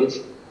some tables.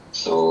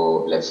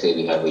 So let's say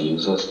we have a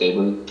users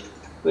table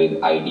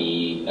with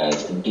ID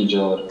as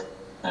integer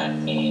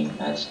and name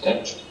as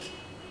text.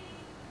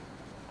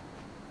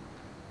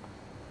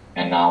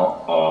 And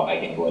now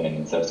I can go in and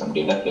insert some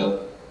data here.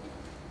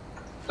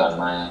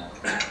 Tanmai.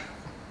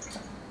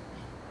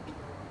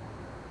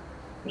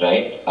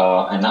 Right?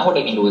 And now what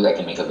I can do is I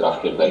can make a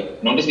GraphQL query.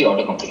 Notice the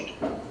autocomplete,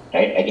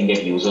 right? I can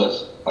get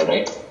users, all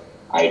right,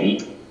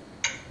 ID,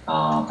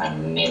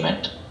 and name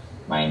it.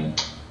 My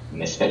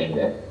misspelling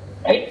there,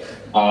 right?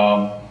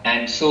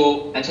 And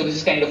so this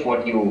is kind of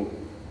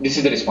this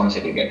is the response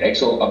that you get, right?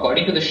 So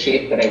according to the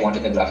shape that I want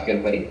in the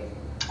GraphQL query,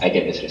 I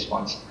get this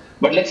response.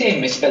 But let's say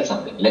I misspell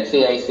something. Let's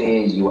say I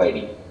say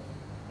UID,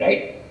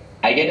 right?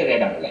 I get a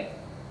red underline.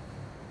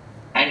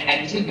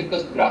 And this is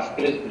because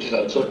GraphQL, which is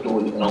also a tool,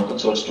 an open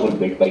source tool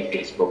built by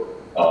Facebook,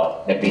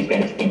 that we've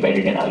kind of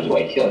embedded in our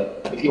UI here.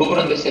 If you open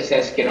on this, it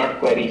says cannot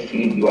query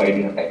field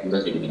UID and type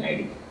users determine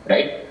ID,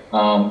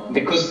 right?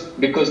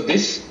 Because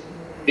this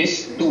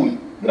tool,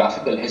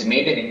 GraphQL, has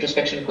made an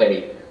introspection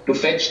query to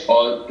fetch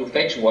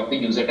what the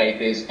user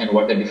type is and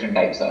what the different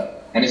types are,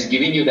 and it's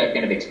giving you that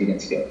kind of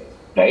experience here,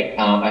 right?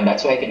 And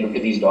that's why I can look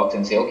at these docs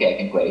and say, okay, I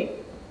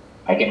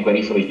can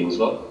query for a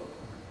user,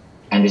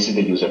 and this is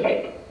the user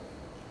type.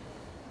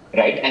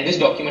 Right, and this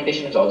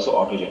documentation is also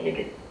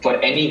auto-generated for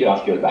any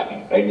GraphQL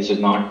backend. Right, this is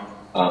not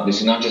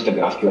just a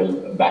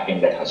GraphQL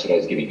backend that Hasura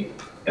is giving you.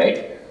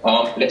 Right,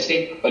 let's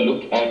take a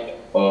look at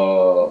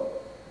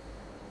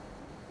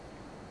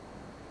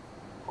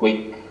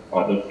quick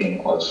other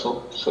thing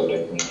also. So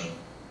let me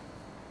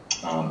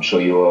show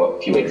you a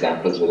few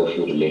examples with a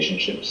few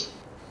relationships.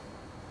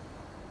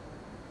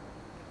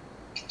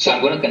 So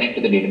I'm going to connect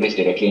to the database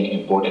directly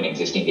and import an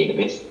existing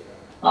database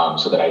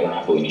so that I don't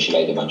have to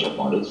initialize a bunch of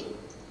models.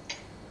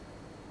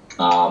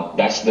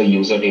 That's the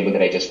user table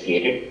that I just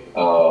created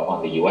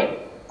on the UI.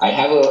 I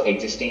have an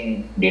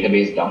existing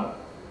database dump,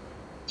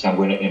 so I'm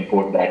going to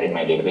import that in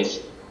my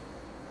database.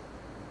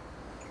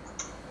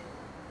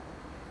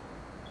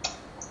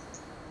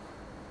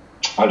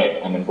 All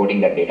right, I'm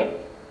importing that data.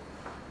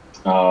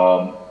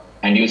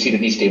 And you'll see that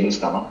these tables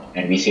come up,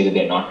 and we say that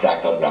they're not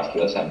tracked on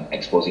GraphQL, so I'm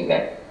exposing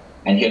that.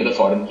 And here are the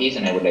foreign keys,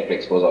 and I would like to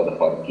expose all the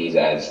foreign keys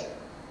as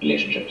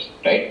relationships,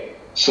 right?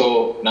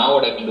 So now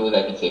what I can do is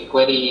I can say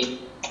query,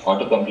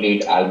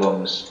 autocomplete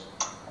albums.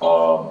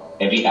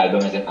 Every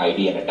album has an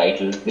ID and a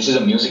title. This is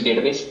a music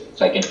database,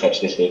 so I can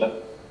fetch this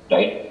data,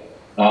 right?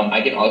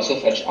 I can also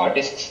fetch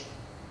artists,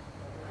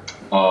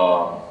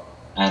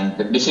 and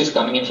this is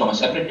coming in from a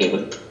separate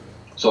table.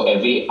 So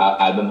every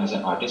album has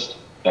an artist,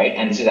 right?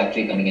 And this is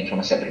actually coming in from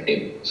a separate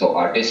table. So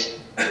artist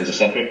is a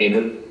separate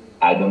table,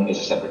 album is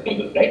a separate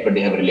table, right? But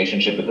they have a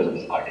relationship because of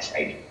this artist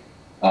ID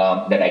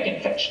that I can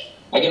fetch.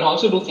 I can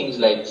also do things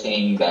like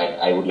saying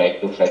that I would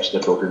like to fetch the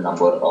total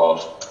number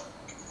of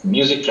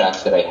music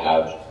tracks that I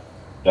have,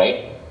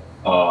 right?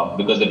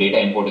 Because the data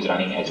import is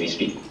running as we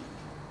speak.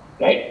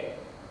 right?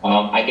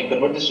 I can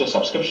convert this to a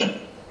subscription,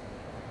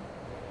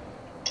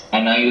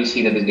 and now you'll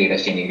see that this data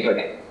is changing real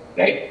time,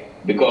 right?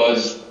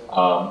 Because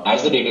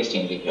as the data is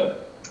changing here,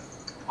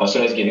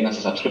 Hostler is giving us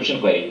a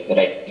subscription query that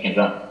I can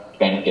run to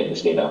kind of get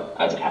this data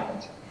as it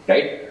happens,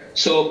 right?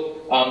 So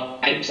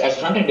as a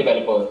front-end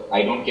developer,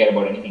 I don't care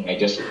about anything. I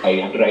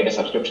have to write a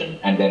subscription,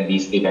 and then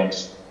these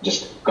events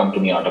just come to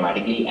me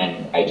automatically,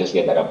 and I just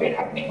get that update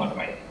happening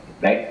automatically,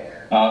 right?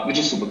 Which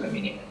is super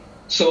convenient.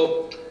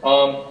 So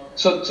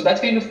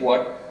that's kind of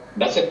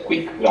that's a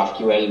quick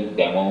GraphQL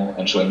demo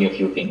and showing you a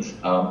few things.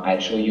 I'll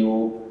show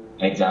you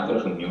an example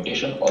of a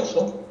mutation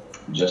also,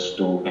 just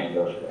to kind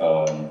of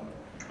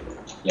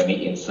let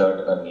me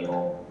insert a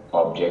new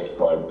object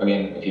called,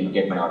 again, if you look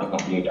at my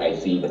autocomplete, I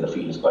see that the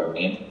field is called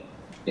name.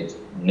 It's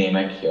name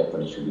it here,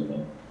 but it should be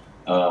name.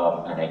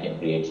 And I can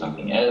create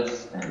something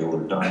else and do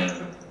returning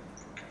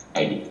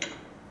ID,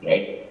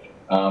 right?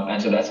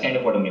 And so that's kind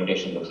of what a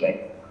mutation looks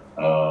like.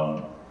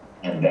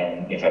 And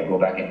then if I go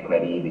back and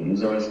query the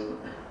users,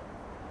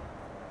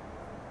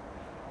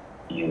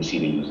 you see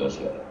the users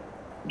here,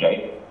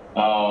 right?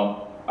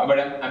 But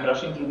I'm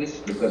rushing through this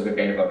because we're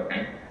kind of out of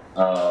time.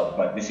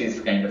 But this is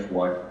kind of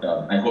what,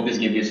 I hope this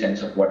gives you a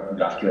sense of what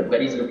GraphQL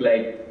queries look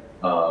like,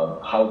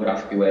 how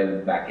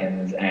GraphQL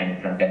backends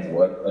and frontends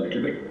work a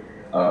little bit,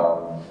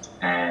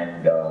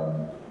 and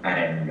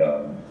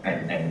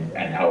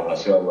how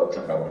Hasura works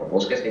on top of a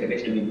Postgres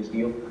database to give this to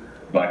you.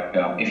 But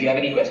if you have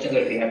any questions, or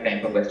if you have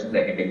time for questions,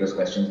 I can take those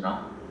questions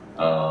now.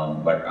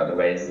 But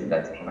otherwise,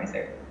 that's it from my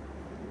side.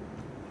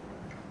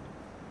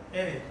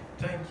 Hey,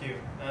 thank you.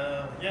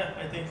 Yeah,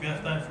 I think we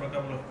have time for a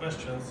couple of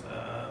questions.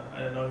 I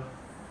don't know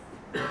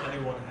if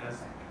anyone has.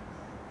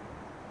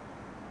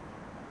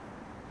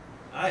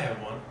 I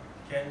have one.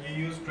 Can you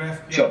use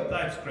GraphQL Sure.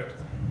 TypeScript?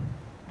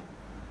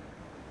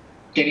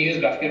 Can you use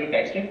GraphQL with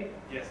TypeScript?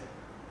 Yes.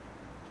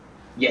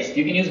 Yes,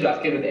 you can use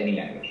GraphQL with any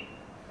language,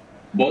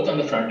 both on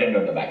the front end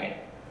or the back end.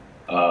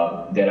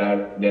 There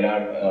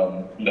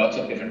are lots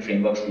of different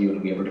frameworks for you to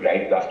be able to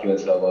write GraphQL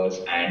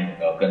servers and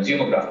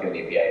consume a GraphQL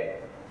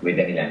API with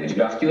any language.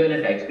 GraphQL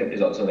and TypeScript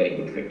is also a very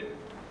good fit.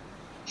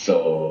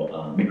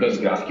 So because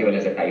GraphQL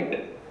has a type,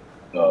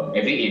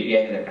 every API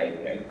has a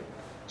type, right?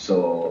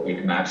 So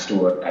it maps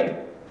to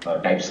a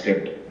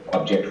TypeScript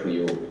object for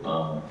you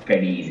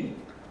fairly easy.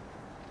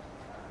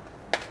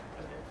 Okay.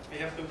 We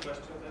have two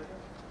questions, I think.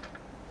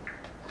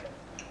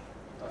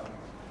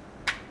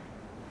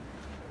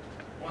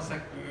 One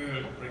sec, we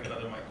will bring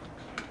another mic.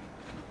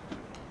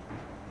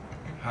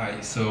 Hi,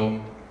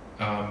 so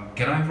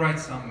can I write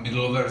some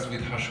middlewares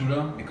with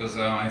Hasura? Because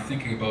I'm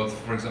thinking about,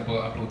 for example,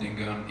 uploading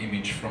an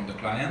image from the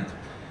client,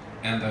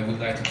 and I would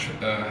like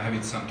to have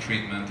it some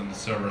treatment on the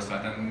server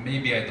side, and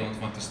maybe I don't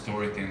want to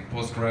store it in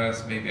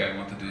Postgres, maybe I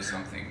want to do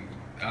something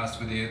else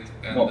with it.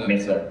 And, No,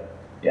 makes sense.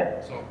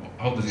 Yeah. So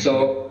how does it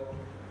So,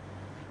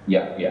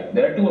 yeah.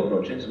 There are two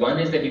approaches. One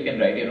is that you can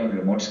write your own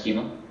remote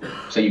schema.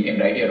 So you can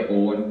write your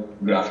own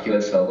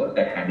GraphQL server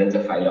that handles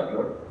the file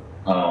upload.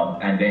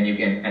 And then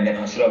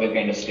Hasura will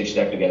kind of stitch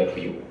that together for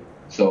you.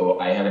 So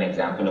I have an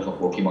example of a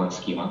Pokemon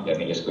schema. Let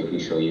me just quickly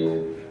show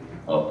you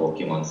a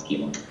Pokemon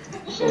schema.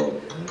 So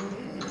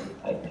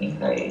I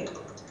think I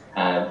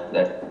have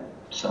that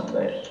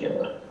somewhere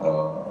here.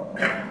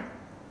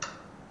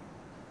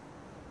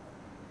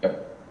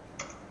 Yep.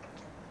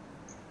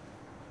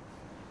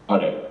 All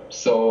right.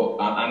 So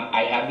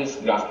I have this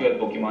GraphQL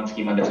Pokemon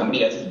schema that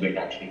somebody else has built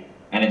actually,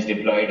 and it's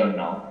deployed on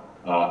now,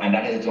 and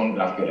that has its own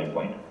GraphQL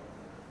endpoint.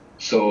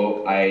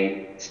 So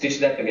I stitch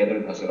that together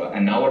with Hasura,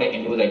 and now what I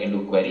can do is I can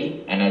do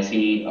query, and I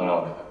see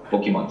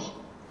Pokemons,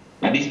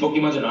 and these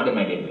Pokemons are not in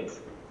my database,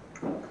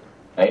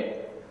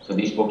 right? So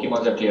these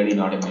Pokemons are clearly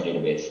not in my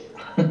database.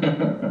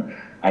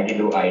 I can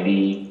do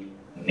ID,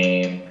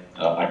 name,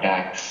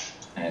 attacks,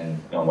 and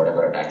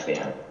whatever attacks they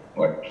have,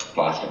 what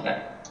fast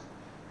attack,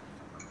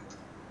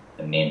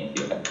 the name of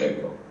the attack. There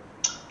you go.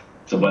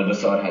 So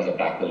Bulbasaur has a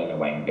tackle and a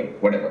wind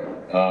tip, whatever.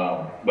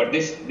 But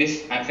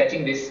I'm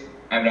fetching this.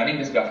 I'm running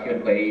this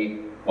GraphQL query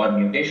or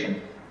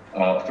mutation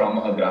from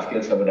a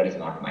GraphQL server that is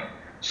not mine.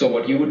 So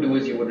what you would do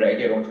is you would write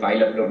your own file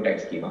upload type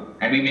schema,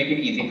 and we make it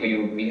easy for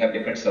you. We have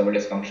different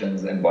serverless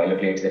functions and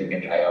boilerplates that you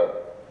can try out.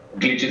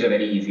 Glitch is a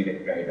very easy way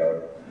to try it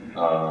out.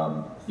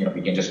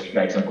 We can just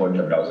write some code in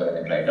the browser and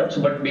then try it out.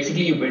 So, but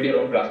basically you build your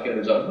own GraphQL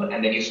resolver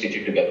and then you stitch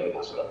it together with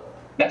Hasura.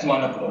 That's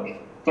one approach.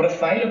 For a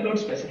file upload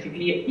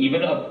specifically,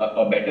 even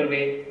a better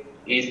way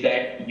is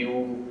that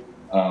you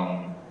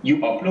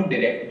upload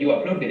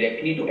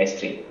directly to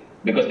S3,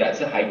 because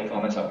that's a high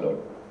performance upload.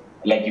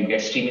 Like you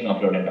get streaming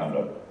upload and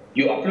download.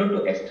 You upload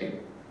to S3.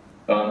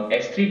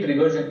 S3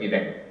 triggers an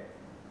event.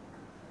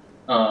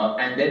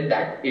 And then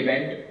that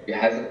event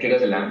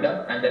triggers a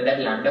Lambda, and then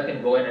that Lambda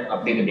can go in and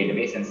update the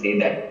database and say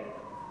that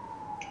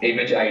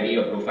image ID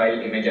or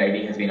profile image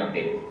ID has been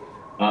updated.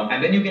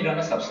 And then you can run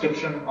a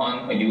subscription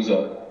on a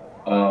user,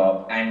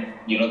 and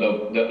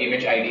the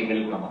image ID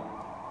will come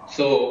up.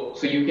 So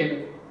you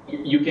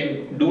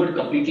can do it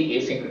completely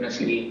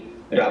asynchronously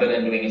rather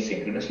than doing it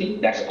synchronously.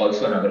 That's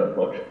also another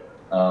approach.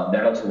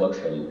 That also works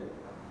for you.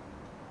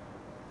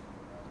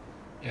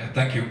 Yeah,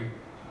 thank you.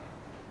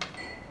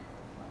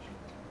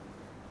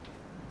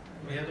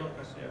 We had one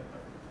question.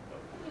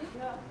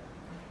 Yeah.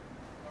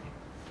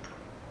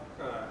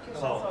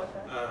 Hello.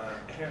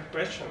 I have a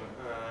question.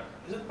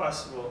 Is it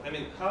possible? I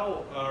mean,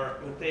 how are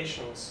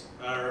mutations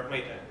are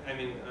made? I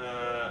mean,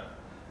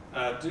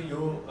 do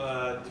you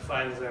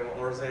define them,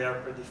 or they are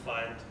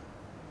predefined?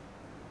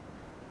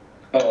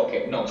 Oh,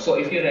 okay. No. So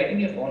if you're writing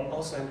your own,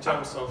 Also in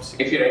terms of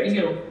security. if you're writing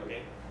your own,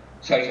 okay.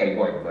 sorry,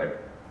 go ahead.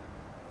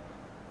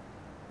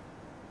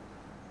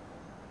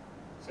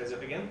 Say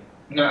that again.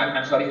 No,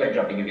 I'm sorry for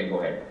interrupting. You can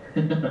go ahead.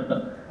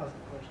 Ask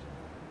the question.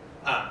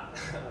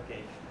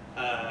 Okay.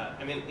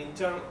 I mean, in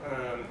term,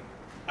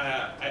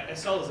 I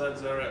saw that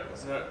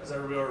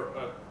there were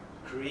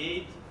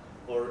create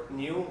or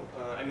new,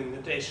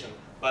 mutation.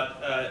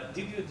 But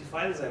did you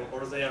define them,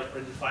 or they are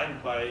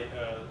predefined by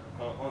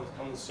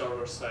on the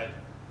server side?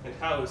 And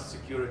how is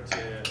security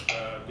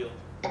built?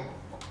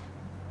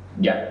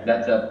 Yeah,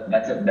 that's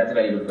a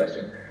very good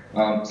question.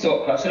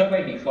 So Hasura,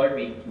 by default,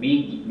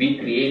 we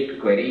create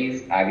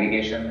queries,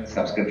 aggregations,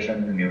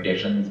 subscriptions,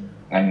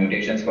 and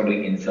mutations for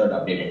doing insert,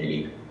 update, and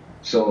delete.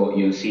 So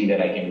you'll see that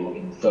I can do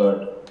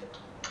insert,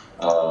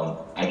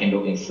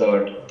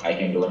 I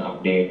can do an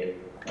update,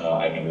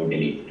 I can do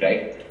delete,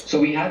 right?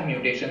 So we have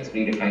mutations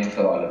predefined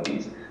for all of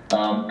these.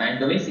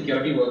 And the way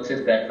security works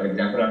is that, for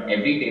example, on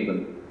every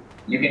table,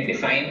 you can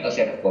define a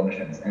set of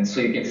permissions. And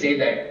so you can say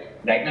that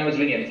right now it's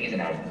doing everything as an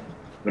admin.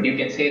 But you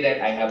can say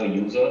that I have a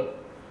user,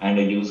 and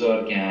a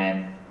user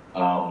can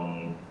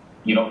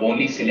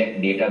only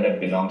select data that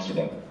belongs to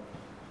them.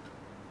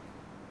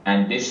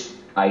 And this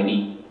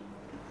ID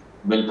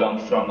will come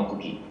from a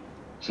cookie.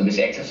 So this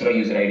accessor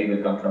user ID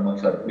will come from a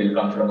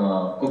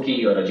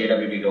cookie or a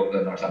JWT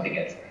token or something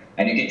else.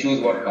 And you can choose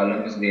what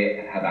columns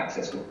they have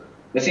access to.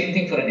 The same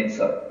thing for an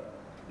insert.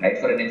 Right?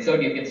 For an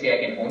insert, you can say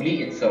I can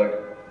only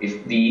insert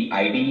if the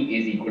ID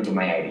is equal to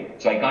my ID.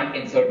 So I can't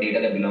insert data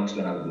that belongs to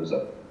another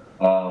user.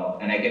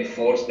 And I can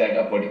force that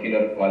a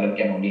particular column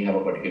can only have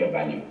a particular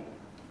value,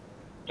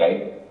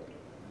 right?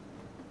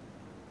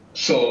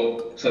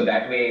 So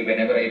that way,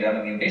 whenever I run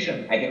a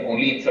mutation, I can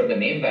only insert the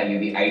name value.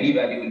 The ID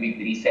value will be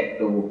preset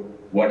to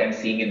what I'm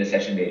seeing in the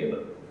session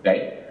variable,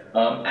 right?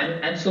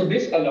 And so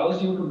this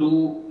allows you to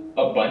do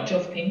a bunch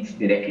of things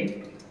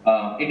directly.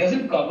 It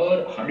doesn't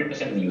cover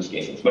 100% of the use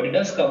cases, but it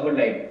does cover,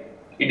 like,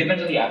 it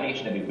depends on the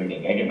application that you're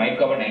building, right? It might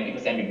cover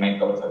 90%, it might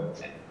cover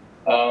 30%.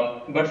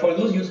 But for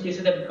those use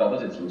cases that it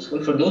covers, it's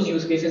useful. For those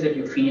use cases that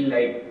you feel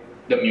like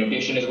the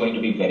mutation is going to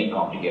be very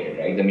complicated,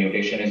 right? The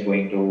mutation is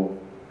going to,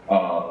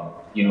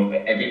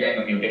 every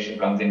time a mutation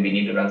comes in, we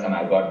need to run some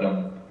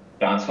algorithm,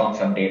 transform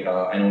some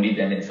data, and only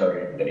then insert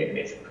it in the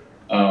database.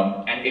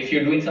 And if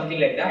you're doing something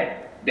like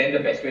that, then the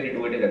best way to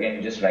do it is, again,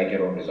 to just write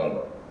your own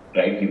resolver,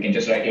 right? You can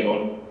just write your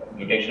own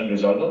mutation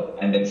resolver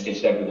and then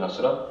stitch that with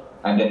Hasura,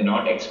 and then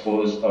not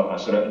expose a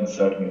Hasura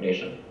insert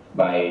mutation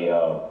by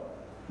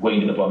going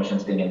to the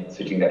permissions thing and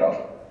switching that off.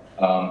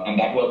 And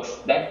that works.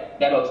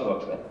 That also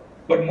works well.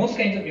 But most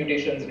kinds of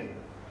mutations,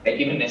 like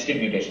even nested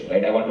mutations,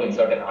 right? I want to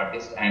insert an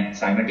artist, and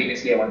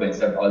simultaneously I want to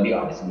insert all the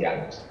artists in the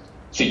albums.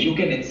 So you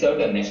can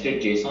insert a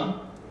nested JSON,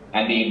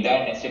 and the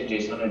entire nested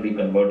JSON will be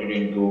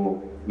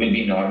will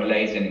be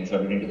normalized and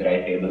inserted into the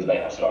right tables by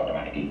Hasura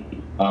automatically.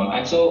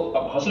 And so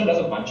Hasura does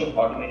a bunch of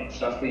automated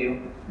stuff for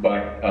you,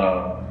 but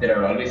there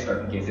are always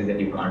certain cases that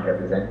you can't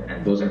represent,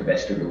 and those are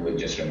best to do with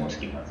just remote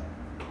schemas.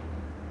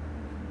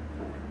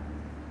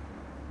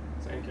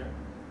 Thank you.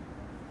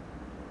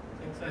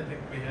 Thanks. I think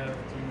we have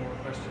 2 more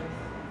questions.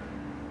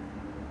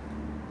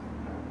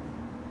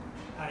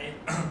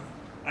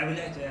 I would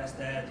like to ask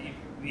that if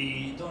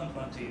we don't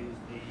want to use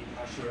the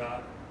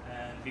Hasura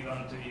and we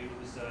want to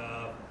use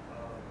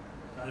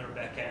another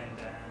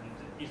backend, and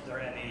is there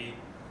any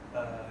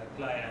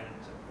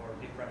client for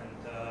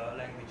different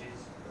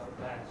languages,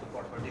 client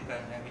support for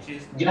different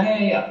languages?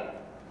 Yeah.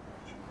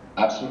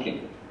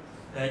 Absolutely.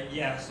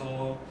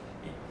 So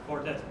for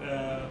that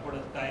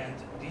client,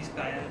 these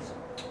clients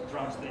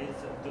translate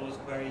those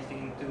queries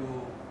into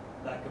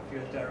like a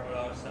filter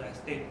or select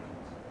statement.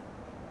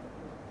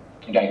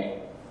 Right.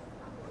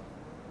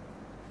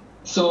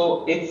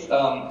 So it's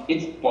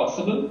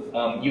possible.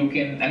 You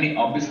can.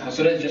 Obviously,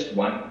 Hasura is just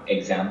one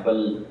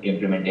example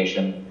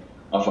implementation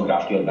of a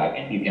GraphQL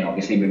backend. You can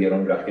obviously build your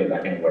own GraphQL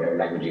backend in whatever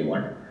language you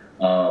want.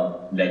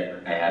 Like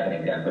I have an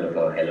example of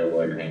a hello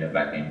world kind of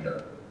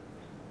backend.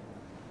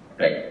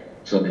 Right.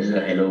 So this is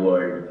a hello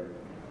world.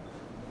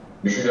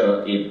 This is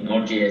a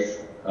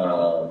Node.js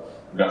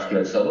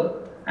GraphQL server,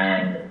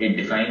 and it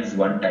defines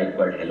one type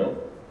called hello,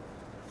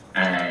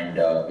 and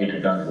it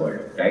returns world,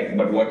 right?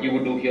 But what you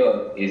would do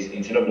here is,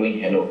 instead of doing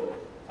hello,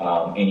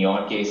 in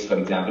your case, for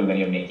example, when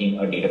you're making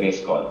a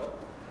database call.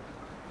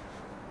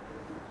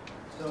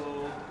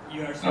 So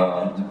you are saying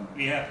that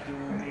we have to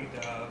make the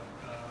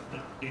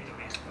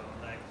database call,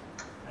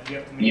 and we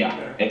have to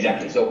make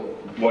Exactly. So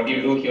what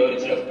you do here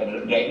is,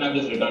 right now I'm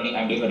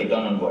doing a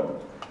return on word.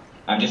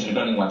 I'm just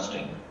returning one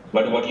string.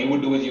 But what you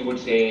would do is you would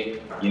say,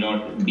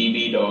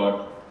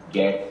 db.get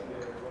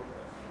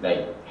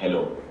like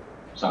hello,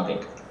 something,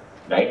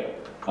 right?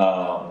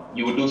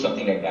 You would do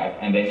something like that,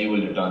 and then you will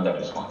return that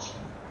response,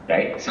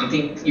 right?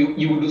 Something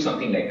you would do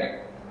something like that,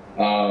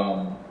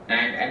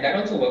 and that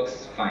also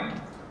works fine.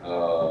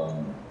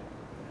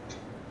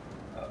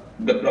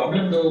 The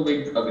problem though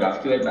with a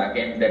GraphQL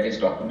backend that is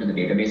talking to the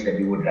database that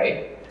we would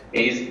write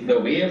is the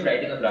way of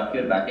writing a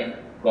GraphQL backend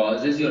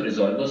causes your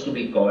resolvers to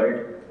be called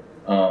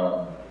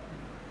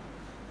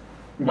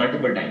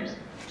multiple times.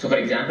 So for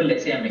example,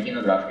 let's say I'm making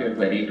a GraphQL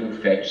query to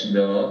fetch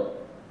the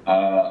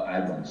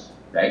albums,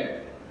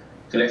 right?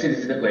 So let's say this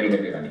is the query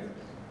that we're running,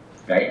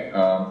 right?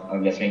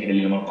 Let's make it a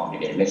little more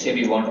complicated. Let's say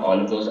we want all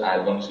of those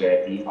albums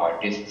where the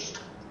artists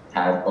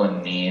have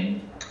a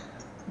name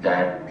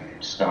that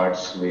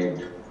starts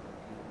with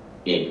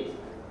A,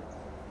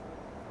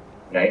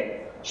 right?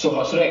 So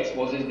Hasura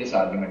exposes this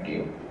argument to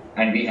you,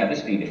 and we have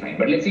this predefined.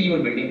 But let's say you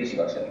are building this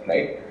yourself,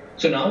 right?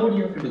 So now what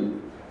you have to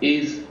do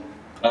is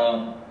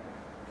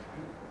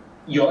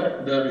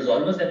the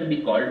resolvers that will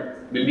be called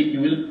will be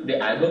the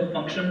album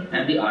function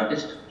and the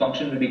artist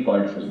function will be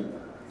called for you.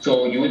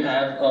 So you will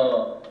have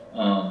a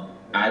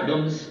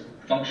albums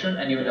function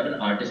and you will have an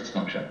artists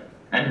function,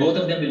 and both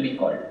of them will be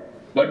called.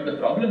 But the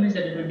problem is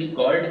that it will be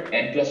called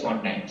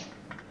n+1 times.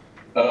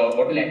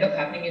 What will end up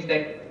happening is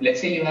that, let's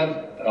say you have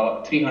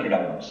 300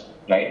 albums,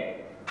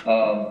 right?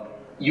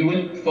 You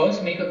will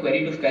first make a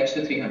query to fetch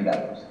the 300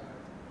 albums.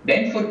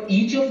 Then for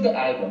each of the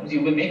albums,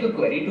 you will make a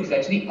query to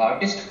fetch the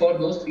artist for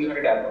those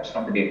 300 albums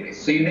from the database.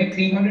 So you make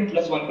 300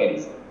 plus 1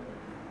 queries.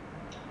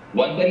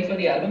 1 query for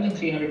the albums and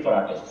 300 for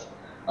artists.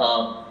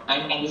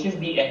 And this is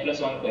the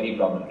n+1 query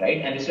problem,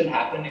 right? And this will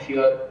happen if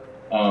you're,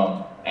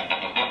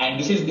 and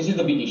this is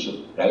the big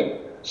issue,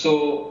 right?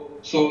 So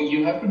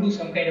you have to do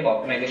some kind of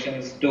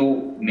optimizations to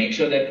make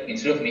sure that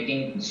instead of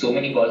making so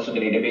many calls to the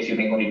database, you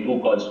make only 2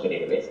 calls to the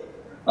database.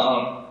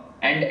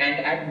 And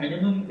at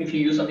minimum, if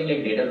you use something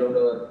like data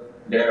loader,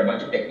 there are a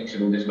bunch of techniques to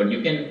do this, but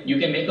you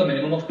can make a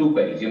minimum of 2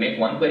 queries. You make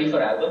 1 query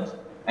for albums,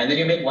 and then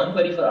you make 1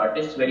 query for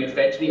artists, where you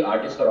fetch the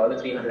artists for all the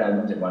 300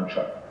 albums in one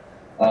shot.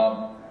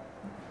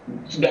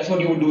 So that's what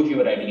you would do if you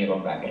were writing your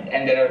own backend.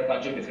 And there are a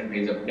bunch of different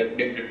ways of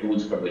different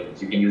tools for doing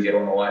this. You can use your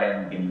own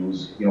ORM, you can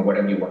use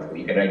whatever you want to do.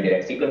 You can write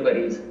direct SQL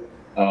queries.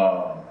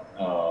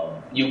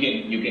 You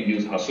can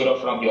use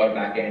Hasura from your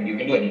backend. You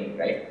can do anything,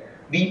 right?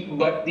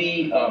 But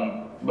the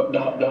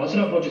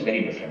Hasura approach is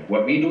very different.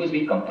 What we do is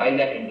we compile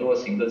that into a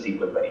single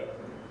SQL query.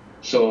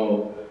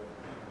 So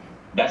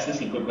that's the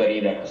SQL query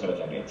that Hasura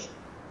generates,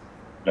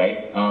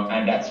 right?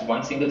 And that's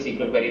one single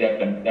SQL query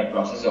that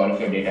processes all of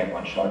your data in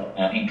one shot,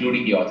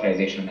 including the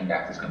authorization and the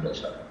access control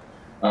stuff.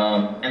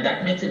 And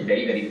that makes it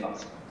very, very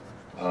fast.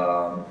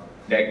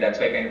 Right? That's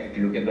why kind of if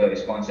you look at the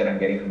response that I'm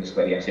getting from this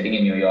query, I'm sitting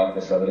in New York,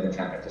 the server is in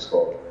San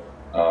Francisco.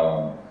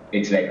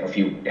 It's like a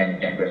few 10,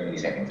 20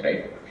 milliseconds,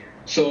 right?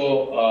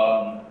 So,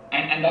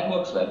 and that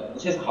works well.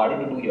 This is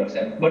harder to do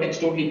yourself, but it's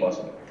totally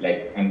possible.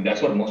 And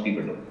that's what most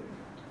people do.